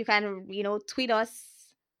opinion. You can, tweet us,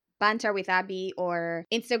 Banter with Abby, or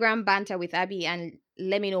Instagram Banter with Abby, and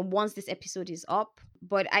let me know once this episode is up.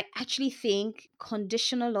 But I actually think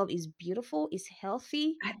conditional love is beautiful, is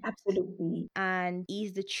healthy, Absolutely. and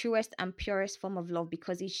is the truest and purest form of love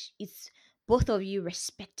because it's both of you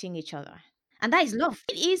respecting each other. And that is love.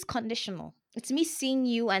 It is conditional. It's me seeing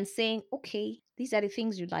you and saying, okay, these are the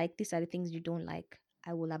things you like, these are the things you don't like.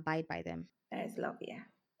 I will abide by them. That is love, yeah.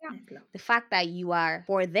 Yeah. That's love. The fact that you are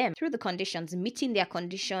for them through the conditions, meeting their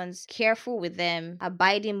conditions, careful with them,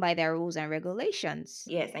 abiding by their rules and regulations.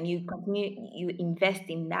 Yes, and you invest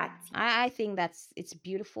in that. I think it's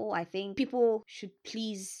beautiful. I think people should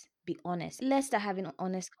please be honest. Let's start having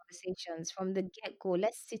honest conversations from the get go.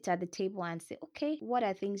 Let's sit at the table and say, okay, what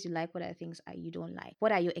are things you like? What are things you don't like?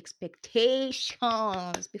 What are your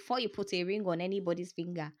expectations before you put a ring on anybody's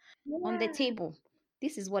finger on the Yeah. table?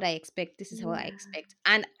 This is what I expect. This is how I Yeah. expect.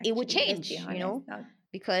 And it will Actually, just be change, honest. Not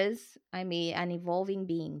because I'm an evolving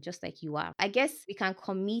being just like you are. I guess we can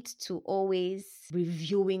commit to always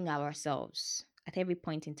reviewing ourselves at every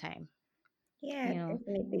point in time. Yeah, You know,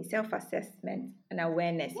 definitely. Self-assessment and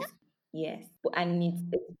awareness is yes. And it's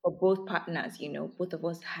for both partners. Both of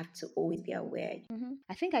us have to always be aware.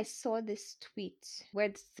 I think I saw this tweet where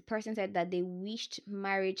the person said that they wished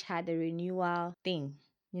marriage had a renewal thing.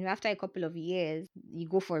 After a couple of years, you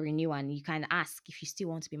go for a renewal and you can ask if you still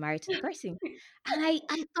want to be married to the person. And I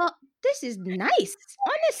thought, this is nice.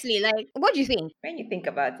 Honestly, like, what do you think? When you think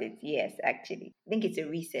about it, yes, actually. I think it's a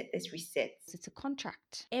reset. Let's reset. It's a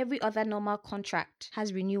contract. Every other normal contract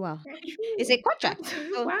has renewal. That's It's true. a contract.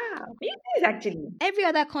 Absolutely. So Wow. It is actually. every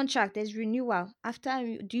other contract, there's renewal.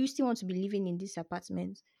 Do you still want to be living in this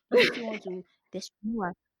apartment? Do you still want to? There's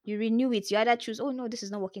renewal. You renew it. You either choose, oh no, this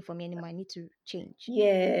is not working for me anymore. I need to change.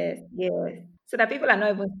 Yes, yes. So that people are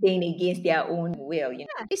not even staying against their own will, you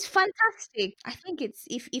Yeah, it's fantastic. I think it's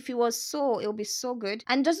if it was so, it'll be so good.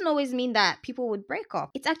 And doesn't always mean that people would break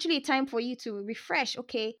up. It's actually a time for you to refresh.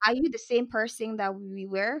 Okay, are you the same person that we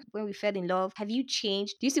were when we fell in love? Have you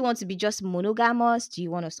changed? Do you still want to be just monogamous? Do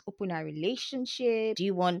you want us to open our relationship? Do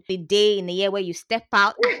you want a day in a year where you step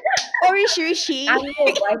out? I Orishirishi. know,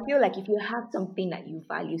 but I feel like if you have something that you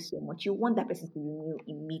value so much, you want that person to renew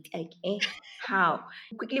immediately. Like, how?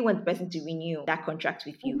 You quickly want the person to renew that contract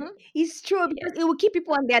with you. It's true because Yes. it will keep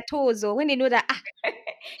people on their toes or when they know that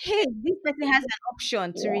hey, this person has an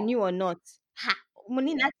option to Yeah. renew or not. Ha!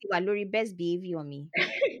 Money nati wa lori best behavior on me.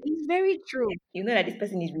 It's very true. You know that this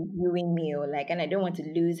person is reviewing me, or like, and I don't want to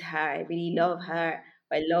lose her. I really love her.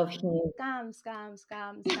 I love him. Scam, scam,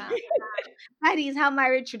 scam, scam. That is how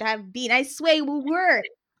marriage should have been. I swear it will work.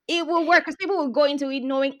 It will work because people will go into it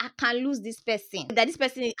knowing I can lose this person. That this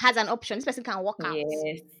person has an option. This person can walk out.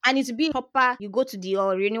 Yes. And it will be proper. You go to the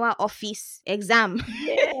renewal office exam.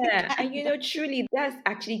 Yeah. And truly, that's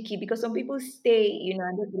actually key because some people stay,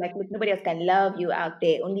 and they'll be like, look, nobody else can love you out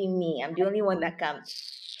there. Only me. I'm the only one that can.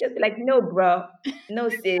 Just be like, no, bro. No,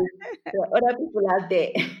 sis. There are other people out there.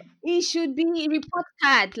 It should be a report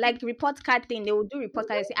card, like the report card thing. They will do report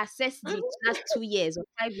card and say, assess the last 2 years or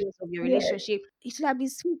 5 years of your Yes. relationship. It should have been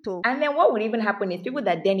sweet, oh. And then what would even happen is people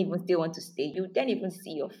that then even still want to stay, you then even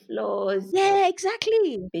see your flaws. Yeah,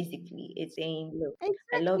 exactly. Basically, it's saying, look,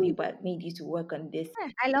 I love you, Exactly. but I need you to work on this. Yeah,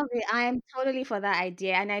 I love it. I am totally for that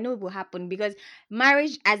idea. And I know it will happen because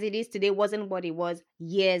marriage as it is today wasn't what it was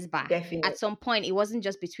years back. Definitely. At some point, it wasn't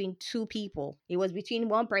just between two people. It was between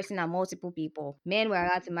one person and multiple people. Men were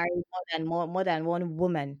allowed to marry more than one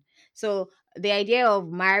woman. So the idea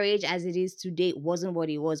of marriage as it is today wasn't what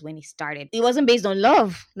it was when it started. It wasn't based on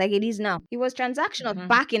love like it is now. It was transactional Mhm.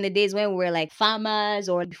 back in the days when we were like farmers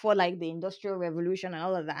or before like the industrial revolution and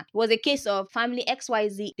all of that. It was a case of family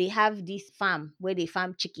XYZ. They have this farm where they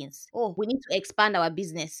farm chickens. Oh, we need to expand our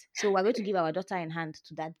business. So we're going to give our daughter in hand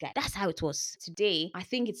to that guy. That's how it was. Today, I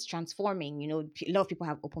think it's transforming. A lot of people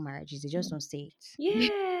have open marriages. They just don't say it.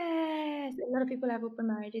 Yes, a lot of people have open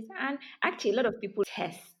marriages, and actually, a lot of people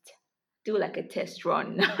do like a test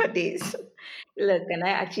run nowadays. Look, can I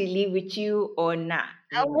actually live with you or not?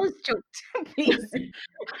 I almost choked. Please.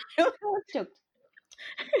 I almost choked.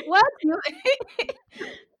 What?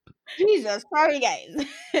 Jesus, sorry guys.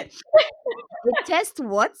 The test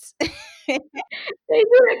what? They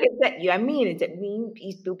do like a test. I mean,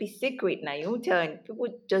 it'll be secret now. You won't tell people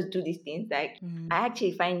just do these things. Like I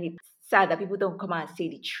actually find it sad that people don't come out and say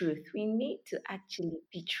the truth. We need to actually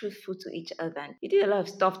be truthful to each other. And you do a lot of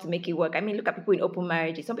stuff to make it work. I mean, look at people in open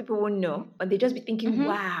marriages. Some people won't know, but they just be thinking,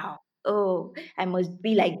 wow, oh, I must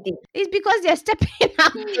be like this. It's because they're stepping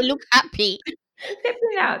out. They look happy.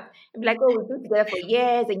 Stepping out. Be like, oh, we've been together for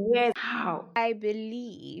years and years. How? I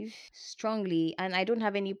believe strongly, and I don't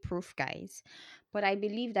have any proof, guys, but I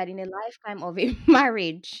believe that in a lifetime of a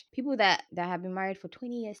marriage, people that have been married for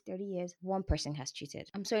 20 years, 30 years, one person has cheated.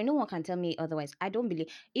 I'm sorry, no one can tell me otherwise. I don't believe,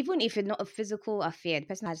 even if it's not a physical affair, the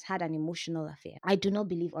person has had an emotional affair. I do not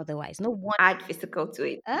believe otherwise. No one. Add physical to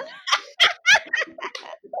it. Huh?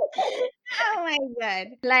 Oh my god.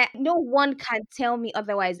 Like no one can tell me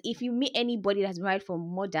otherwise. If you meet anybody that's married for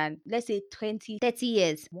more than let's say 20, 30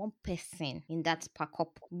 years, one person in that spa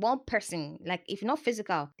couple, one person, like if not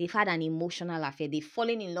physical, they've had an emotional affair. They've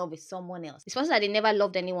fallen in love with someone else. It's possible that they never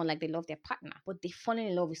loved anyone like they love their partner, but they've fallen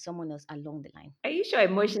in love with someone else along the line. Are you sure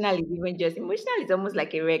emotional is even just emotional is almost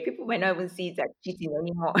like a wreck? People might not even see it as cheating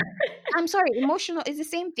anymore. I'm sorry, emotional is the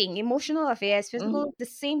same thing. Emotional affairs, physical, the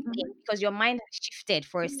same thing because your mind has shifted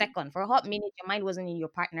for a second. For a hot minute, your mind wasn't in your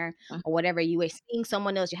partner or whatever. You were seeing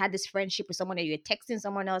someone else. You had this friendship with someone else. You were texting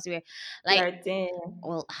someone else. You were like, Flirting.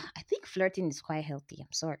 well, I think flirting is quite healthy.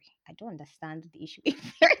 I'm sorry. I don't understand the issue with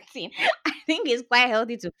flirting. I think it's quite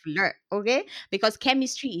healthy to flirt, okay? Because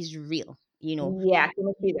chemistry is real, Yeah,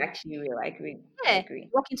 chemistry is actually real. I agree. I Yeah, agree.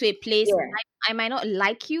 walk into a place. Yeah. I might not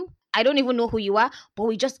like you. I don't even know who you are, but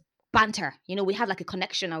we just banter. We have like a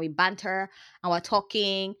connection and we banter and we're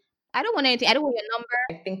talking. I don't want anything. I don't want your number.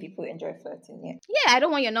 I think people enjoy flirting. Yeah. Yeah, I don't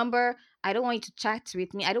want your number. I don't want you to chat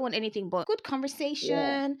with me. I don't want anything but good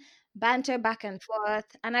conversation, banter back and forth.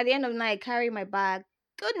 And at the end of the night, carry my bag.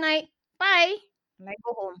 Good night. Bye. And I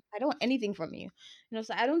go home. I don't want anything from you.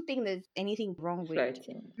 So I don't think there's anything wrong with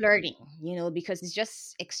Flirting. flirting, because it's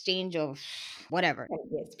just exchange of whatever.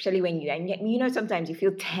 Yes, especially when sometimes you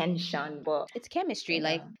feel tension, but It's chemistry,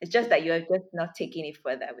 like, it's just that you're just not taking it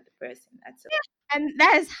further with the person. That's all. and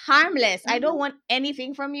that is harmless. I don't Mhm. want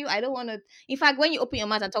anything from you. I don't want to. In fact, when you open your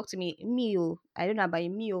mouth and talk to me, I don't know about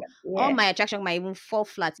you, all Yeah, my attraction might even fall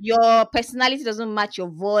flat. Your personality doesn't match your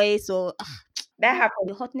voice, or that happens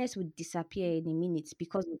the hotness would disappear in a minute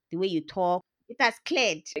because of the way you talk. It has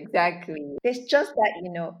cleared. exactly. There's just that,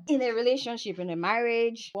 In a relationship, in a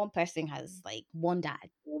marriage, one person has like one dad.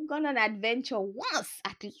 We've gone on an adventure once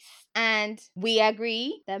at least. And we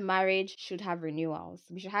agree that marriage should have renewals.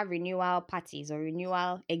 We should have renewal parties or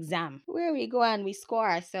renewal exam where we go and we score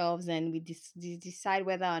ourselves and we decide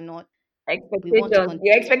whether or not we want to expectations. continue.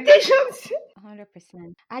 Your expectations.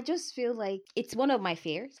 100%. I just feel like it's one of my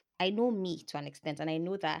fears. I know me to an extent, and I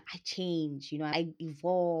know that I change, I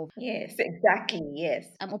evolve. Yes, exactly. Yes.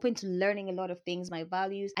 I'm open to learning a lot of things, my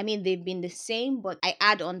values. I mean, they've been the same, but I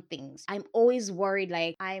add on things. I'm always worried,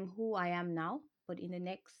 like, I'm who I am now, but in the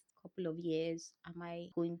next couple of years, am I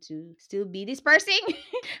going to still be this person?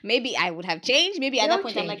 Maybe I would have changed. Maybe We at that all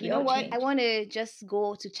point, I'm change. like, you We know all what? I change. want to just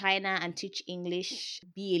go to China and teach English,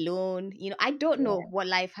 be alone. I don't know Yeah. what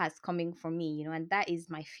life has coming for me, and that is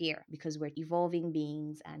my fear because we're evolving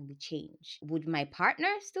beings and we change. Would my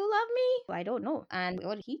partner still love me? I don't know. And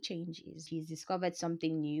what he changes, he's discovered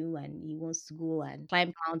something new and he wants to go and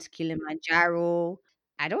climb Mount Kilimanjaro.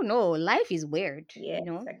 I don't know. Life is weird, Yes,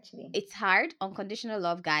 actually. It's hard. Unconditional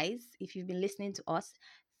love, guys. If you've been listening to us,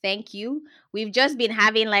 thank you. We've just been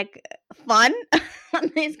having like fun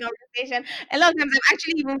on this conversation. A lot of times I've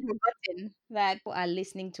actually even forgotten that people are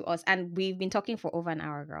listening to us, and we've been talking for over an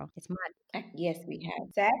hour, girl. It's mad. Yes, we have.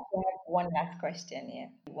 So I actually have one last question here.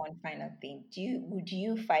 One final thing. Would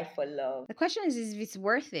you fight for love? The question is if it's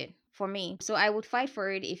worth it for me. So I would fight for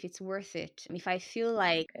it if it's worth it. If I feel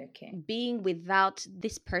like Okay. being without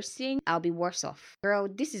this person, I'll be worse off. Girl,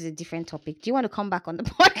 this is a different topic. Do you want to come back on the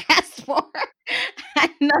podcast for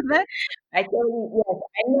another? I tell you, yes,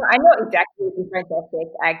 I know exactly a different topic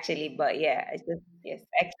actually, but yeah, it's just yes,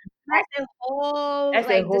 That's a whole that's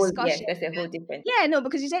a like whole yes, discussion. that's a whole different. Yeah, no,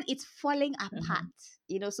 because you said it's falling apart.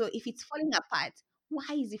 Mhm. So if it's falling apart,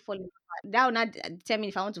 why is it falling apart? That will not tell me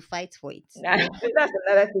if I want to fight for it. That's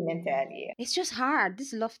another thing entirely. Yeah. It's just hard.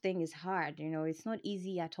 This love thing is hard, it's not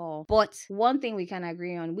easy at all. But one thing we can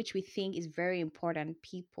agree on, which we think is very important,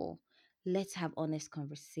 people, let's have honest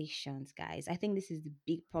conversations, guys. I think this is the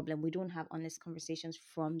big problem. We don't have honest conversations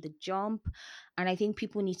from the jump. And I think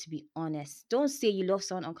people need to be honest. Don't say you love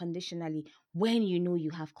someone unconditionally when you know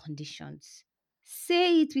you have conditions.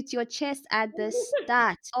 Say it with your chest at the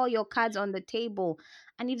start, all your cards on the table.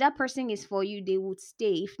 And if that person is for you, they would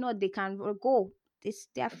stay. If not, they can go.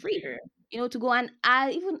 They're It's free, true. to go. And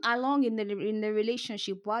even along in the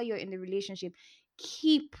relationship, while you're in the relationship,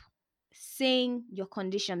 keep saying your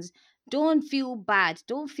conditions. Don't feel bad.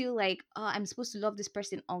 Don't feel like, oh, I'm supposed to love this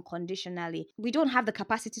person unconditionally. We don't have the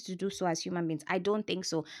capacity to do so as human beings. I don't think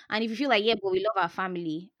so. And if you feel like, yeah, but we love our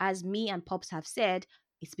family, as me and Pops have said,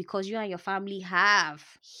 it's because you and your family have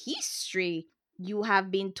history. You have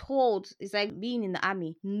been told, it's like being in the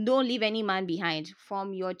army. Don't leave any man behind.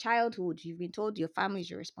 From your childhood, you've been told your family is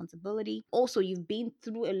your responsibility. Also, you've been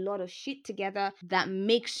through a lot of shit together that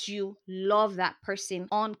makes you love that person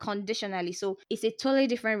unconditionally. So it's a totally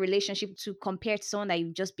different relationship to compare to someone that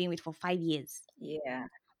you've just been with for 5 years Yeah.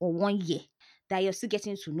 or 1 year that you're still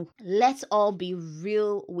getting to know. Let's all be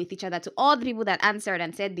real with each other. To all the people that answered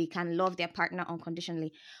and said they can love their partner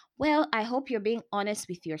unconditionally, well, I hope you're being honest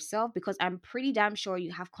with yourself, because I'm pretty damn sure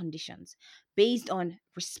you have conditions based on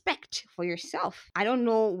respect for yourself. I don't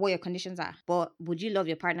know what your conditions are, but would you love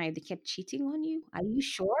your partner if they kept cheating on you? Are you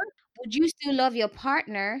sure? Would you still love your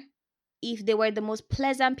partner if they were the most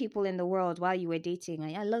pleasant people in the world while you were dating?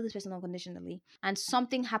 And I love this person unconditionally, and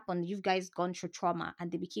something happened, you guys gone through trauma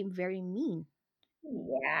and they became very mean. Are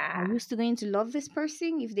Yeah. you still going to love this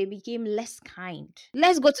person if they became less kind?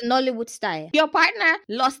 Let's go to Nollywood style. Your partner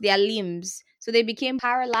lost their limbs, so they became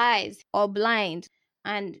paralyzed or blind,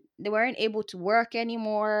 and they weren't able to work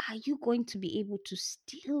anymore. Are you going to be able to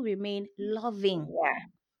still remain loving Yeah.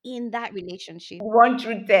 in that relationship? One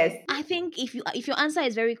true test. I think if your answer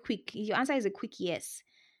is very quick, if your answer is a quick yes,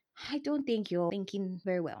 I don't think you're thinking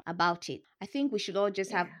very well about it. I think we should all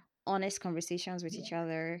just have Yeah. honest conversations with each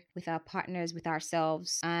other, with our partners, with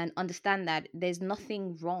ourselves, and understand that there's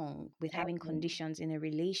nothing wrong with having Exactly. conditions in a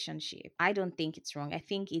relationship. I don't think it's wrong. I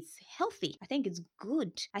think it's healthy. I think it's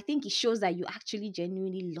good. I think it shows that you actually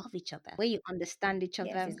genuinely love each other. When you understand each Yes,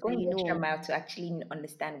 other it's and going you the extra know mile to actually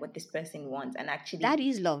understand what this person wants and actually, that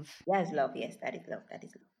is love. that's love. Yes, that is love. That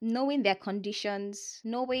is love. Knowing their conditions,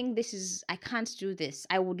 knowing this is, I can't do this.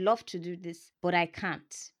 I would love to do this, but I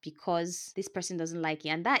can't because this person doesn't like it.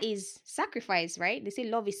 And that is sacrifice, right? They say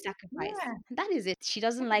love is sacrifice. Yeah, And that is it. She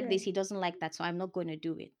doesn't that's like it. this, he doesn't like that. So I'm not going to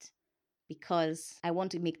do it because I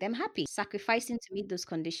want to make them happy. Sacrificing to meet those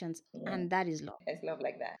conditions. Yeah, And that is love. it's love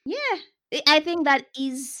like that. Yeah, I think that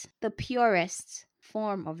is the purest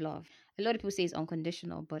form of love. A lot of people say it's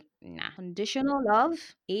unconditional, but nah. Conditional love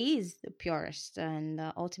is the purest and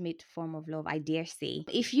the ultimate form of love, I dare say.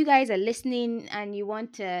 If you guys are listening and you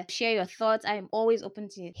want to share your thoughts, I'm always open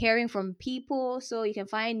to hearing from people. So you can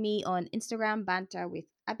find me on Instagram, Banter with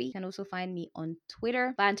Abby. You can also find me on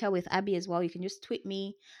Twitter, Banter with Abby as well. You can just tweet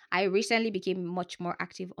me. I recently became much more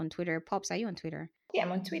active on Twitter. Pops, are you on Twitter? Yeah,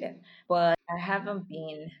 I'm on Twitter, but I haven't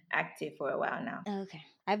been active for a while now. Okay.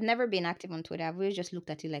 I've never been active on Twitter. I've always just looked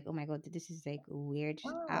at it like, oh my god, this is like a weird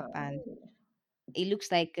app, Oh, and it looks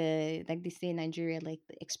like they say in Nigeria, like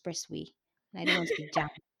the expressway. And I don't want to be jammed.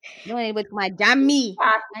 I don't want anybody to come and jam me.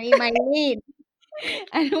 ah, I'm in my lane.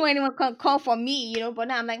 I don't want anyone to come call for me, But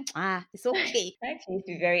now I'm like, it's okay. I actually used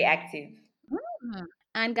to be very active. Mm.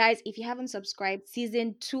 And guys, if you haven't subscribed,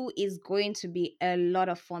 season 2 is going to be a lot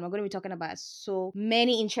of fun. We're going to be talking about so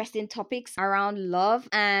many interesting topics around love,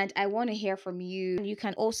 and I want to hear from you. You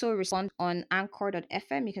can also respond on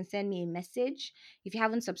anchor.fm. You can send me a message. If you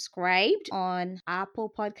haven't subscribed on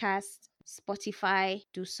Apple Podcasts, Spotify,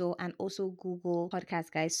 do so, and also Google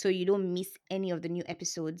Podcast, guys, so you don't miss any of the new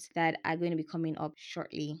episodes that are going to be coming up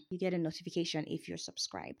shortly. You get a notification if you're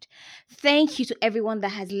subscribed. Thank you to everyone that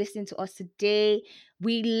has listened to us today.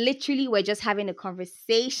 We literally were just having a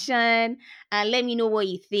conversation, and let me know what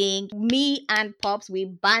you think. Me and Pops, we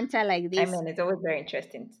banter like I this mean, it's always very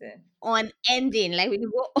interesting to. on ending, like we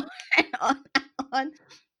go on and on and on,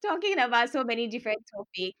 talking about so many different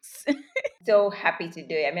topics. So happy to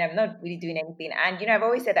do it. I mean, I'm not really doing anything. And, I've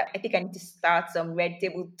always said that I think I need to start some red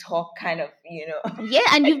table talk kind of. Yeah,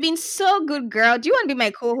 and you've been so good, girl. Do you want to be my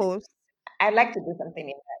co-host? I'd like to do something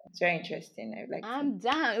in that. It's very interesting. I'd like to. I'm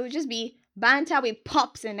down. It would just be banter with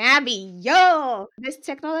Pops and Abby. Yo, this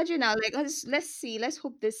technology now. Like, let's see. Let's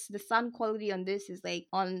hope the sound quality on this is like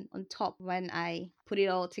on top when I put it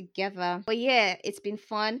all together. But yeah, it's been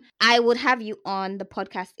fun. I would have you on the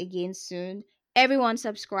podcast again soon. Everyone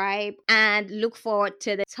subscribe and look forward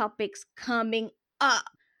to the topics coming up.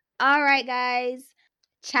 All right, guys.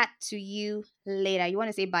 Chat to you later. You want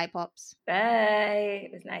to say bye, Pops? Bye.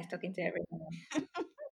 It was nice talking to everyone.